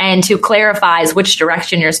 and who clarifies which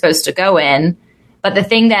direction you're supposed to go in. But the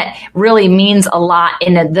thing that really means a lot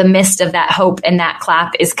in the midst of that hope and that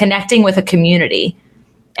clap is connecting with a community.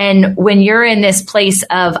 And when you're in this place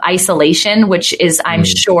of isolation, which is, I'm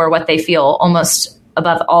sure, what they feel almost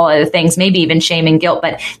above all other things, maybe even shame and guilt,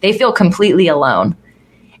 but they feel completely alone.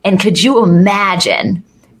 And could you imagine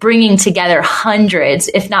bringing together hundreds,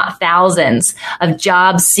 if not thousands, of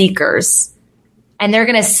job seekers? And they're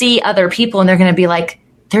going to see other people and they're going to be like,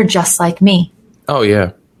 they're just like me. Oh,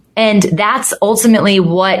 yeah. And that's ultimately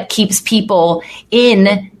what keeps people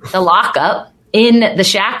in the lockup, in the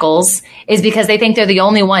shackles, is because they think they're the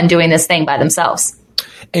only one doing this thing by themselves.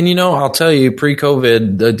 And, I'll tell you,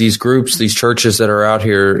 pre-COVID, these groups, these churches that are out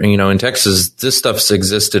here, in Texas, this stuff's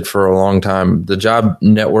existed for a long time. The job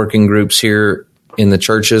networking groups here in the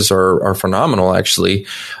churches are phenomenal, actually.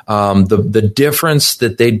 The difference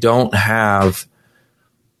that they don't have,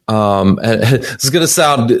 it's going to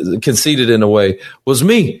sound conceited in a way, was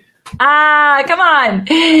me. Come on.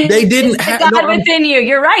 They didn't have God within you.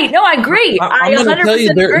 You're right. No, I agree. I'm going to tell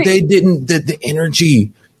you, agree. They didn't, the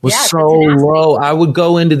energy was so low. I would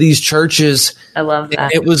go into these churches. I love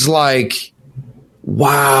that. It was like,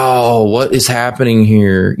 wow, what is happening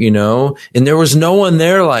here? And there was no one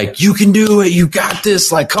there like, you can do it. You got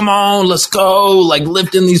this. Like, come on, let's go. Like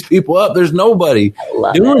lifting these people up. There's nobody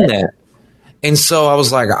doing that. And so I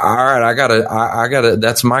was like, all right, I gotta,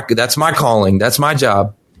 that's my calling. That's my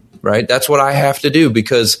job. Right. That's what I have to do,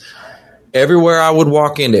 because everywhere I would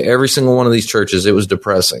walk into, every single one of these churches, it was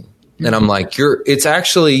depressing. And I'm like, you're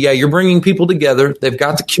bringing people together. They've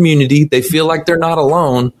got the community. They feel like they're not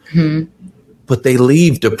alone, but they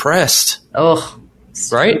leave depressed. Oh,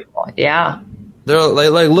 right. Yeah. They're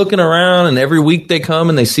like looking around, and every week they come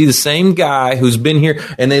and they see the same guy who's been here,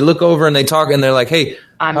 and they look over and they talk and they're like, hey,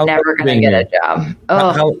 I'm never going to get a job.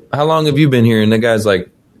 Oh. How long have you been here? And the guy's like,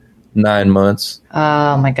 9 months.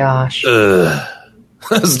 Oh my gosh.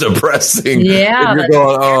 That's depressing. Yeah. And you're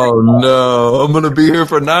going, oh no, I'm going to be here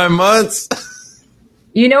for 9 months.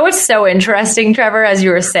 You know what's so interesting, Trevor, as you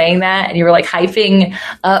were saying that, and you were like hyping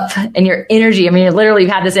up, and your energy, I mean, you literally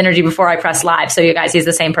had this energy before I pressed live. So you guys, he's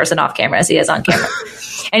the same person off camera as he is on camera.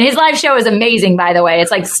 And his live show is amazing, by the way.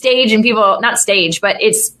 It's like stage and people, not stage, but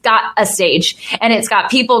it's got a stage, and it's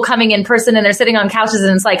got people coming in person, and they're sitting on couches,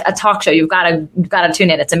 and it's like a talk show. You've got to tune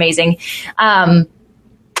in. It's amazing.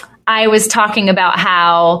 I was talking about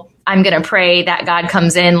how I'm going to pray that God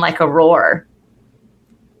comes in like a roar.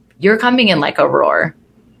 You're coming in like a roar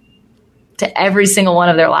to every single one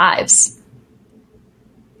of their lives.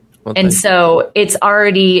 Well, and so it's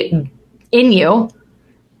already in you.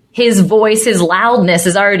 His voice, his loudness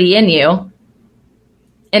is already in you.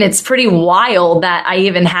 And it's pretty wild that I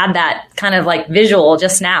even had that kind of like visual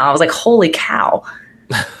just now. I was like, holy cow.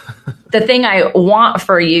 The thing I want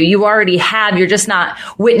for you, you already have. You're just not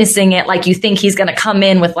witnessing it like you think he's going to come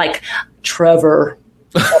in with like, Trevor.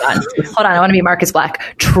 Hold on. I want to be Marcus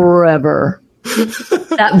Black. Trevor.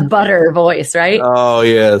 That butter voice, right? Oh,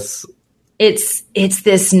 yes. It's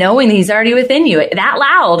this knowing that he's already within you, that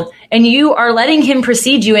loud, and you are letting him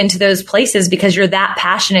precede you into those places because you're that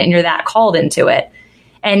passionate and you're that called into it.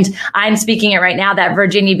 And I'm speaking it right now that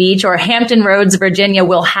Virginia Beach or Hampton Roads, Virginia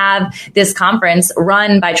will have this conference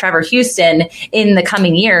run by Trevor Houston in the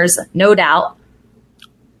coming years, no doubt,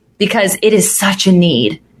 because it is such a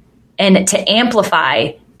need. And to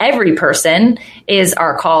amplify every person is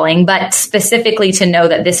our calling, but specifically to know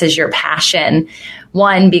that this is your passion.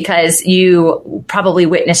 One, because you probably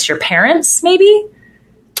witnessed your parents, maybe?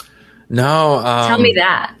 No. Tell me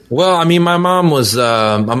that. Well, I mean, my mom was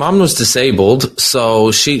disabled,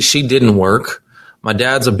 so she didn't work. My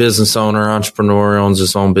dad's a business owner, entrepreneur, owns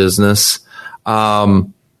his own business.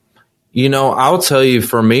 I'll tell you,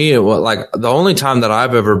 for me, the only time that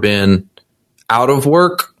I've ever been out of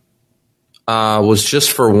work was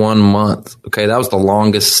just for 1 month. Okay, that was the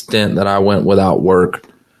longest stint that I went without work.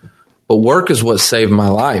 But work is what saved my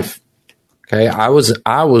life. Okay, I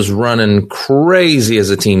was running crazy as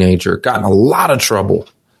a teenager, got in a lot of trouble,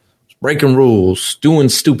 breaking rules, doing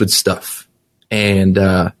stupid stuff. And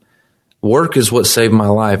work is what saved my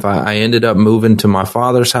life. I ended up moving to my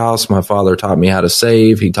father's house. My father taught me how to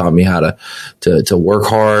save. He taught me how to work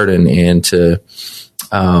hard and to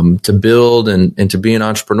to build and to be an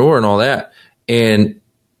entrepreneur and all that. And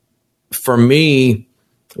for me,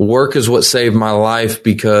 work is what saved my life,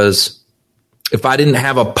 because if I didn't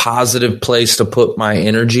have a positive place to put my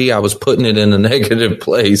energy, I was putting it in a negative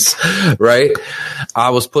place, right?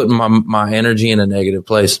 I was putting my energy in a negative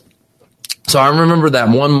place. So I remember that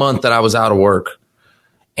 1 month that I was out of work,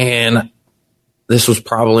 and this was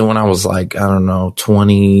probably when I was like, I don't know,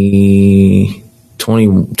 20,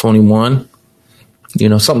 21,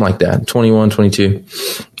 something like that, 21, 22.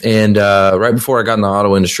 And right before I got in the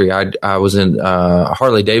auto industry, I was in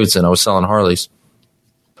Harley Davidson. I was selling Harleys.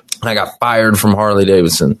 I got fired from Harley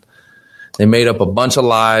Davidson. They made up a bunch of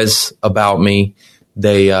lies about me.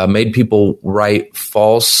 They made people write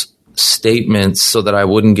false statements so that I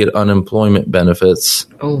wouldn't get unemployment benefits.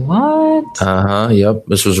 What? Yep.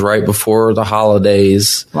 This was right before the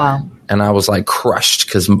holidays. Wow. And I was like crushed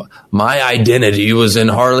because my identity was in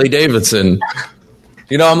Harley Davidson.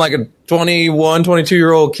 I'm like a 21,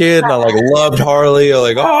 22-year-old kid, and I like loved Harley. I'm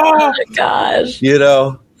like, oh my gosh.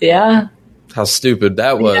 Yeah. How stupid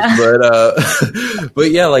that was. Yeah.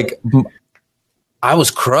 But yeah, like I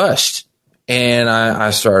was crushed, and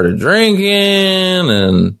I started drinking,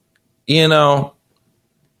 and and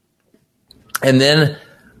then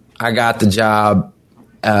I got the job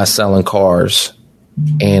selling cars,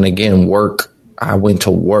 and again, work. I went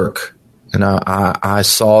to work, and I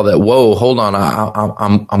saw that. Whoa, hold on!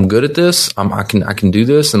 I'm good at this. I can do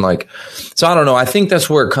this, and like, so I don't know. I think that's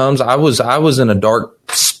where it comes. I was in a dark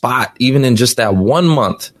spot, even in just that 1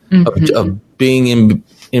 month of being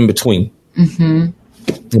in between. Mm-hmm.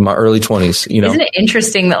 In my early 20s, Isn't it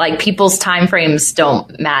interesting that like people's time frames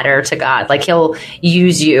don't matter to God? Like he'll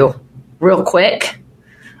use you real quick,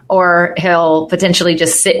 or he'll potentially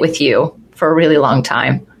just sit with you for a really long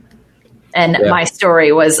time. And my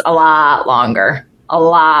story was a lot longer,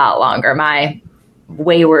 my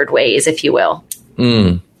wayward ways, if you will.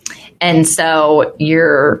 Mm. And so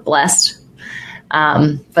you're blessed,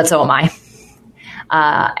 but so am I.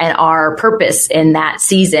 And our purpose in that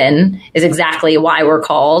season is exactly why we're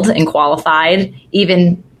called and qualified,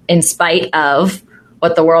 even in spite of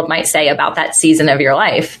what the world might say about that season of your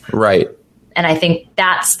life. Right. And I think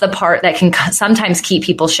that's the part that can sometimes keep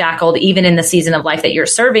people shackled, even in the season of life that you're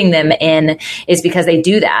serving them in, is because they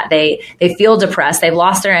do that. They feel depressed. They've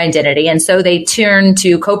lost their identity. And so they turn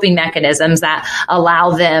to coping mechanisms that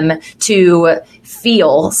allow them to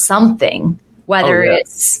feel something. Whether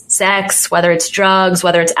it's sex, whether it's drugs,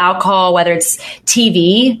 whether it's alcohol, whether it's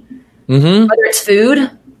TV, whether it's food.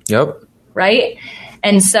 Yep. Right.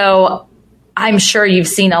 And so I'm sure you've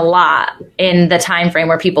seen a lot in the time frame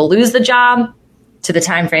where people lose the job to the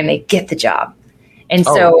time frame they get the job. And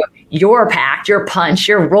so your pact, your punch,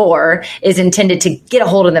 your roar is intended to get a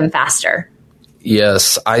hold of them faster.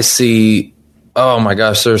 Yes, I see. Oh my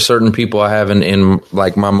gosh, there are certain people I have in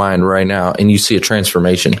like my mind right now, and you see a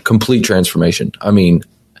transformation, complete transformation. I mean,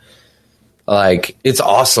 like it's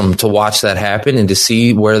awesome to watch that happen and to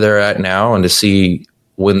see where they're at now, and to see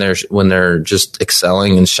when they're just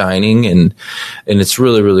excelling and shining, and it's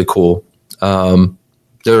really, really cool. There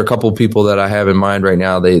are a couple of people that I have in mind right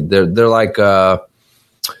now. They're like the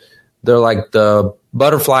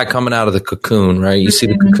butterfly coming out of the cocoon, right? You see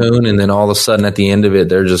the cocoon, and then all of a sudden at the end of it,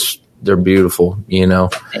 they're beautiful,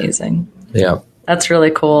 Amazing. Yeah. That's really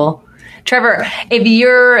cool. Trevor, if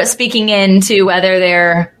you're speaking into whether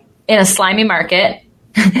they're in a slimy market,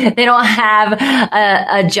 they don't have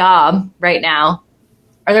a job right now,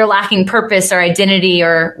 or they're lacking purpose or identity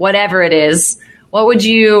or whatever it is, what would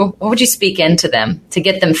you speak into them to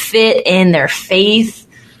get them fit in their faith,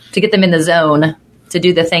 to get them in the zone to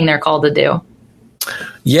do the thing they're called to do?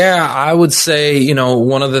 Yeah, I would say,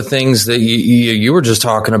 one of the things that you were just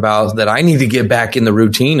talking about that I need to get back in the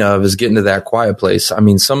routine of is getting to that quiet place. I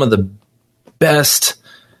mean, some of the best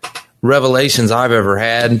revelations I've ever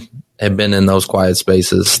had have been in those quiet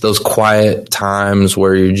spaces, those quiet times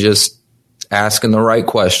where you're just asking the right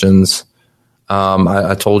questions.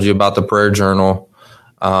 I told you about the prayer journal.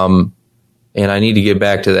 And I need to get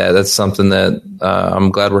back to that. That's something that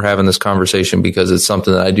I'm glad we're having this conversation, because it's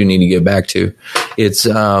something that I do need to get back to. It's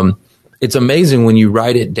amazing when you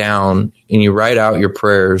write it down and you write out your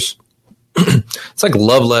prayers. It's like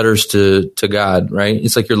love letters to God, right?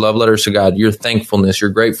 It's like your love letters to God, your thankfulness, your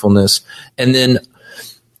gratefulness. And then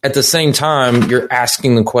at the same time, you're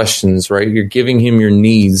asking the questions, right? You're giving him your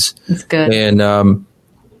needs. That's good. And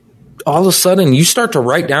all of a sudden you start to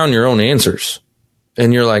write down your own answers,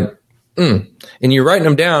 and you're like, and you're writing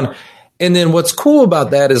them down. And then what's cool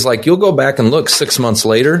about that is like, you'll go back and look 6 months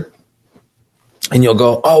later, and you'll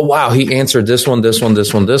go, oh, wow, he answered this one,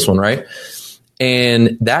 right?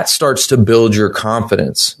 And that starts to build your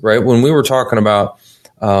confidence, right? When we were talking about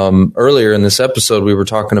earlier in this episode, we were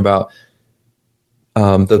talking about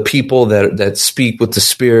the people that speak with the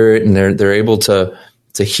Spirit, and they're able to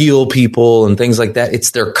heal people and things like that.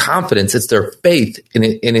 It's their confidence, it's their faith, and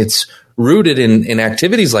it's rooted in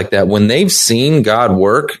activities like that. When they've seen God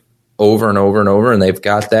work over and over and over, and they've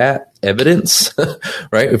got that evidence,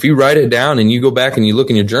 right? If you write it down and you go back and you look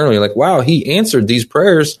in your journal, you're like, wow, he answered these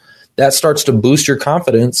prayers. That starts to boost your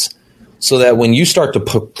confidence, so that when you start to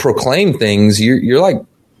proclaim things, you're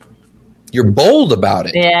bold about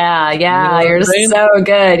it. Yeah. You're so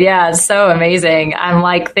good. Yeah. It's so amazing. I'm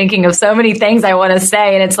like thinking of so many things I want to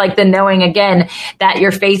say. And it's like the knowing again that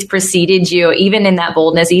your faith preceded you, even in that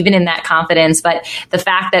boldness, even in that confidence, but the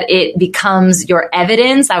fact that it becomes your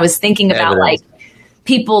evidence. I was thinking about like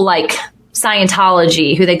people like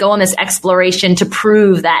Scientology, who they go on this exploration to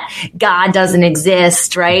prove that God doesn't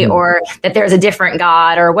exist, right? Mm-hmm. Or that there's a different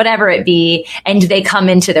God or whatever it be. And they come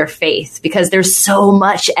into their faith because there's so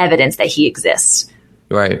much evidence that he exists.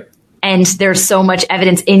 Right. And there's so much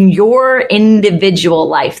evidence in your individual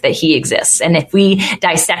life that he exists. And if we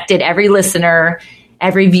dissected every listener,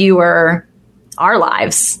 every viewer, our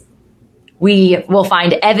lives, we will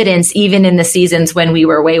find evidence even in the seasons when we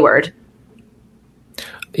were wayward.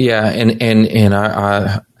 Yeah, and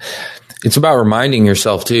I it's about reminding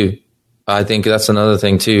yourself too. I think that's another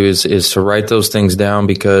thing too, is to write those things down,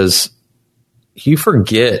 because you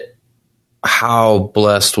forget how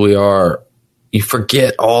blessed we are. You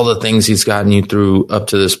forget all the things he's gotten you through up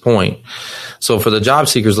to this point. So for the job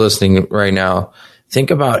seekers listening right now,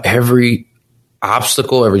 think about every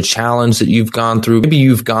obstacle, every challenge that you've gone through. Maybe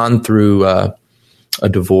you've gone through a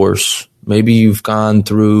divorce. Maybe you've gone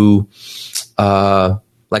through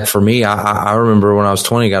like for me, I remember when I was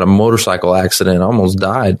 20, got a motorcycle accident, I almost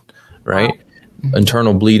died, right? Wow.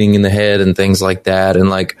 Internal bleeding in the head and things like that. And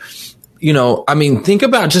like, I mean, think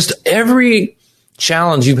about just every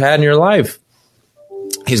challenge you've had in your life.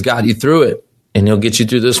 He's got you through it, and he'll get you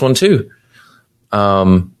through this one too.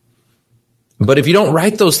 But if you don't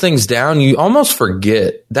write those things down, you almost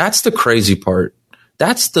forget. That's the crazy part.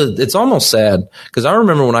 It's almost sad, because I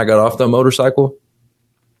remember when I got off the motorcycle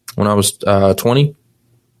when I was 20,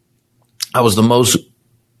 I was the most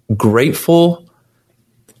grateful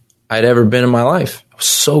I'd ever been in my life. I was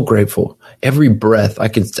so grateful. Every breath, I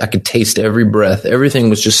could taste every breath. Everything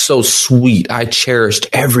was just so sweet. I cherished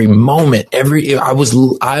every moment. I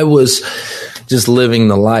was just living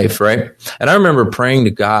the life, right? And I remember praying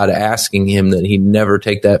to God, asking him that he'd never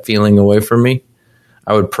take that feeling away from me.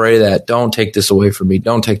 I would pray that, don't take this away from me.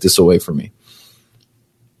 Don't take this away from me.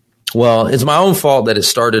 Well, it's my own fault that it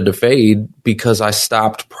started to fade, because I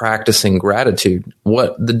stopped practicing gratitude.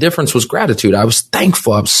 What the difference was gratitude. I was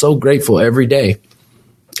thankful. I was so grateful every day.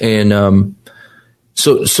 And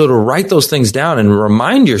so to write those things down and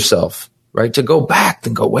remind yourself, right, to go back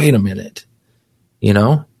and go, wait a minute,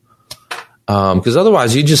 because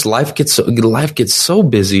otherwise life gets so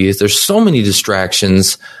busy. There's so many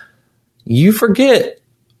distractions. You forget.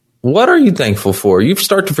 What are you thankful for? You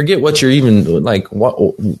start to forget what you're even like.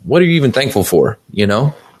 What are you even thankful for?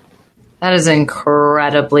 That is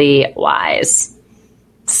incredibly wise.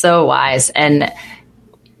 So wise. And,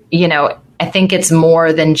 I think it's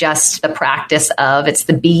more than just the practice of, it's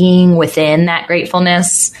the being within that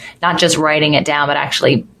gratefulness, not just writing it down, but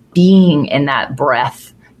actually being in that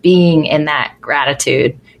breath, being in that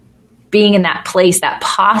gratitude, being in that place, that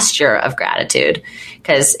posture of gratitude,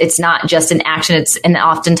 because it's not just an action. And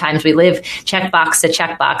oftentimes we live checkbox to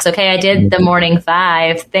checkbox. Okay, I did the morning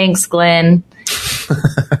 5. Thanks, Glenn.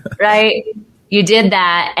 Right? You did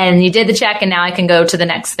that and you did the check, and now I can go to the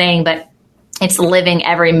next thing. But it's living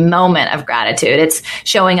every moment of gratitude. It's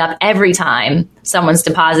showing up every time someone's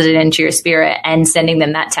deposited into your spirit and sending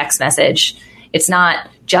them that text message. It's not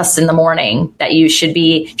just in the morning that you should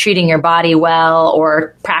be treating your body well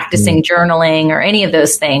or practicing journaling or any of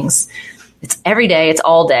those things. It's every day, it's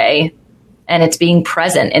all day, and it's being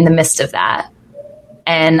present in the midst of that.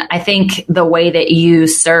 And I think the way that you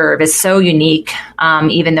serve is so unique,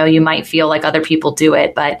 even though you might feel like other people do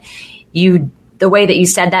it, but the way that you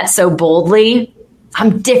said that so boldly,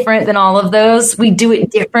 I'm different than all of those. We do it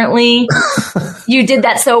differently. You did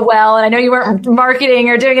that so well. And I know you weren't marketing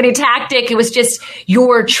or doing any tactic. It was just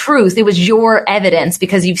your truth. It was your evidence,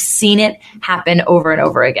 because you've seen it happen over and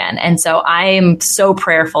over again. And so I am so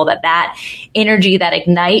prayerful that energy, that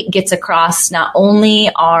ignite, gets across not only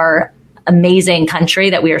our amazing country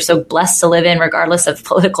that we are so blessed to live in, regardless of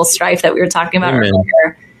political strife that we were talking about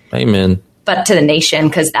earlier. Amen. But to the nation,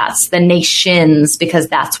 because that's the nations, because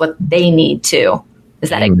that's what they need too. Is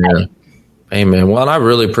that exciting? Amen. Well, and I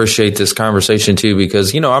really appreciate this conversation too,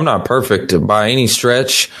 because, I'm not perfect by any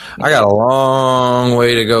stretch. I got a long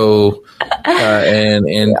way to go.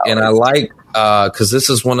 And I like, cause this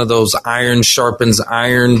is one of those iron sharpens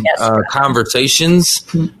iron, conversations,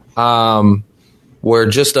 where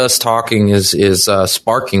just us talking is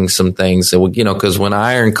sparking some things that because when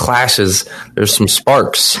iron clashes, there's some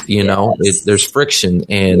sparks. There's friction,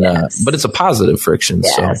 and but it's a positive friction.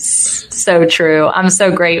 So true. I'm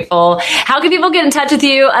so grateful. How can people get in touch with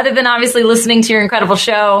you other than obviously listening to your incredible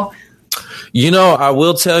show? I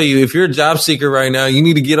will tell you, if you're a job seeker right now, you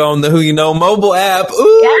need to get on the Who You Know mobile app.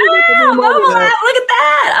 Ooh, mobile app. Look at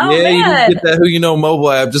that. Oh, man. You can get that Who You Know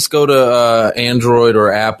mobile app. Just go to Android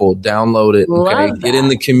or Apple, download it. Okay, get in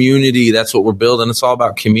the community. That's what we're building. It's all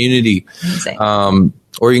about community. Or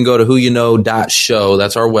you can go to whoyouknow.show.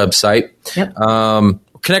 That's our website. Yep.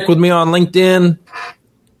 Connect with me on LinkedIn.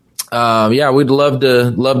 We'd love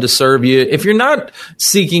to serve you. If you're not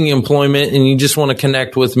seeking employment and you just want to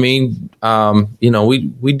connect with me,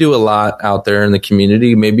 we do a lot out there in the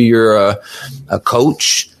community. Maybe you're a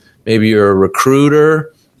coach, maybe you're a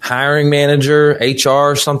recruiter, hiring manager,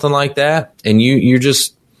 HR, something like that, and you're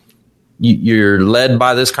led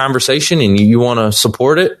by this conversation and you want to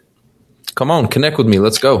support it. Come on, connect with me.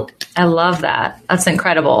 Let's go. I love that. That's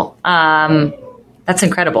incredible. That's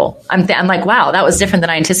incredible. I'm like, wow, that was different than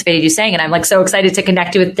I anticipated you saying. And I'm like so excited to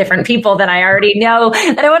connect you with different people that I already know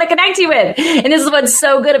that I want to connect you with. And this is what's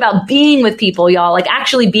so good about being with people, y'all, like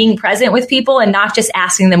actually being present with people and not just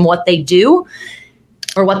asking them what they do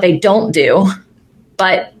or what they don't do,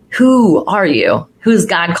 but who are you? Who's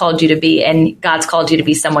God called you to be? And God's called you to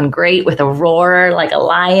be someone great with a roar, like a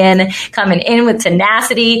lion, coming in with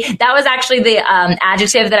tenacity. That was actually the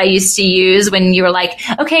adjective that I used to use when you were like,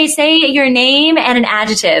 okay, say your name and an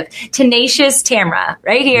adjective. Tenacious Tamra,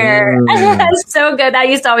 right here. So good. That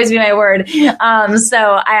used to always be my word. So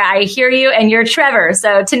I hear you, and you're Trevor.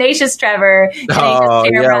 So tenacious Trevor. Tenacious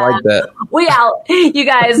Tamra. Yeah, I like that. We out. You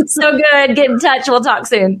guys, so good. Get in touch. We'll talk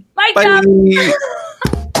soon. Bye, Tom.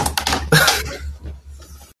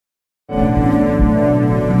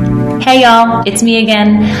 Hey y'all, it's me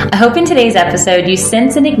again. I hope in today's episode you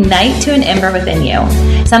sense and ignite to an ember within you.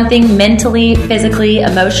 Something mentally, physically,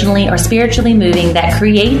 emotionally, or spiritually moving that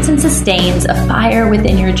creates and sustains a fire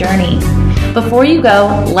within your journey. Before you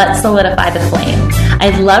go, let's solidify the flame.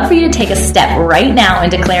 I'd love for you to take a step right now in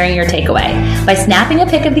declaring your takeaway. By snapping a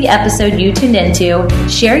pic of the episode you tuned into,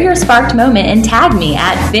 share your sparked moment and tag me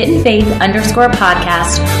at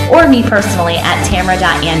fitandfaith_podcast or me personally at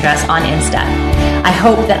tamra.andress on Insta. I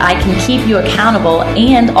hope that I can keep you accountable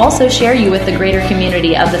and also share you with the greater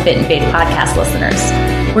community of the Fit and Faith podcast listeners.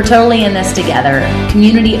 We're totally in this together.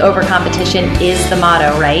 Community over competition is the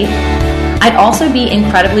motto, right? I'd also be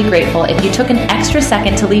incredibly grateful if you took an extra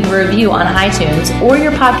second to leave a review on iTunes or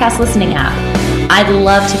your podcast listening app. I'd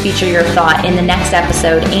love to feature your thought in the next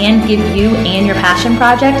episode and give you and your passion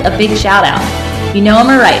project a big shout out. You know I'm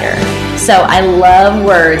a writer, so I love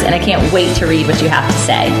words and I can't wait to read what you have to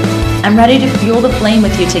say. I'm ready to fuel the flame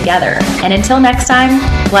with you together. And until next time,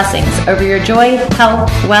 blessings over your joy, health,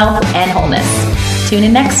 wealth, and wholeness. Tune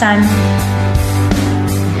in next time.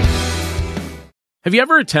 Have you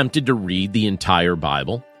ever attempted to read the entire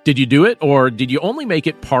Bible? Did you do it, or did you only make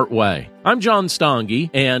it part way? I'm John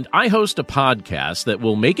Stange, and I host a podcast that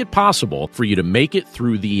will make it possible for you to make it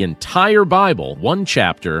through the entire Bible, one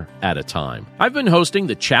chapter at a time. I've been hosting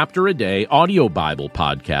the Chapter a Day audio Bible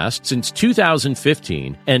podcast since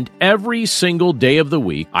 2015, and every single day of the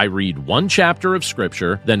week, I read one chapter of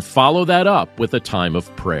Scripture, then follow that up with a time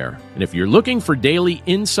of prayer. And if you're looking for daily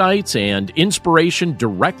insights and inspiration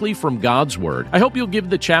directly from God's Word, I hope you'll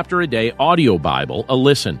give the Chapter a Day audio Bible a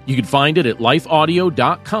listen. You can find it at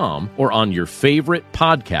lifeaudio.com or on your favorite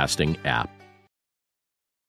podcasting app.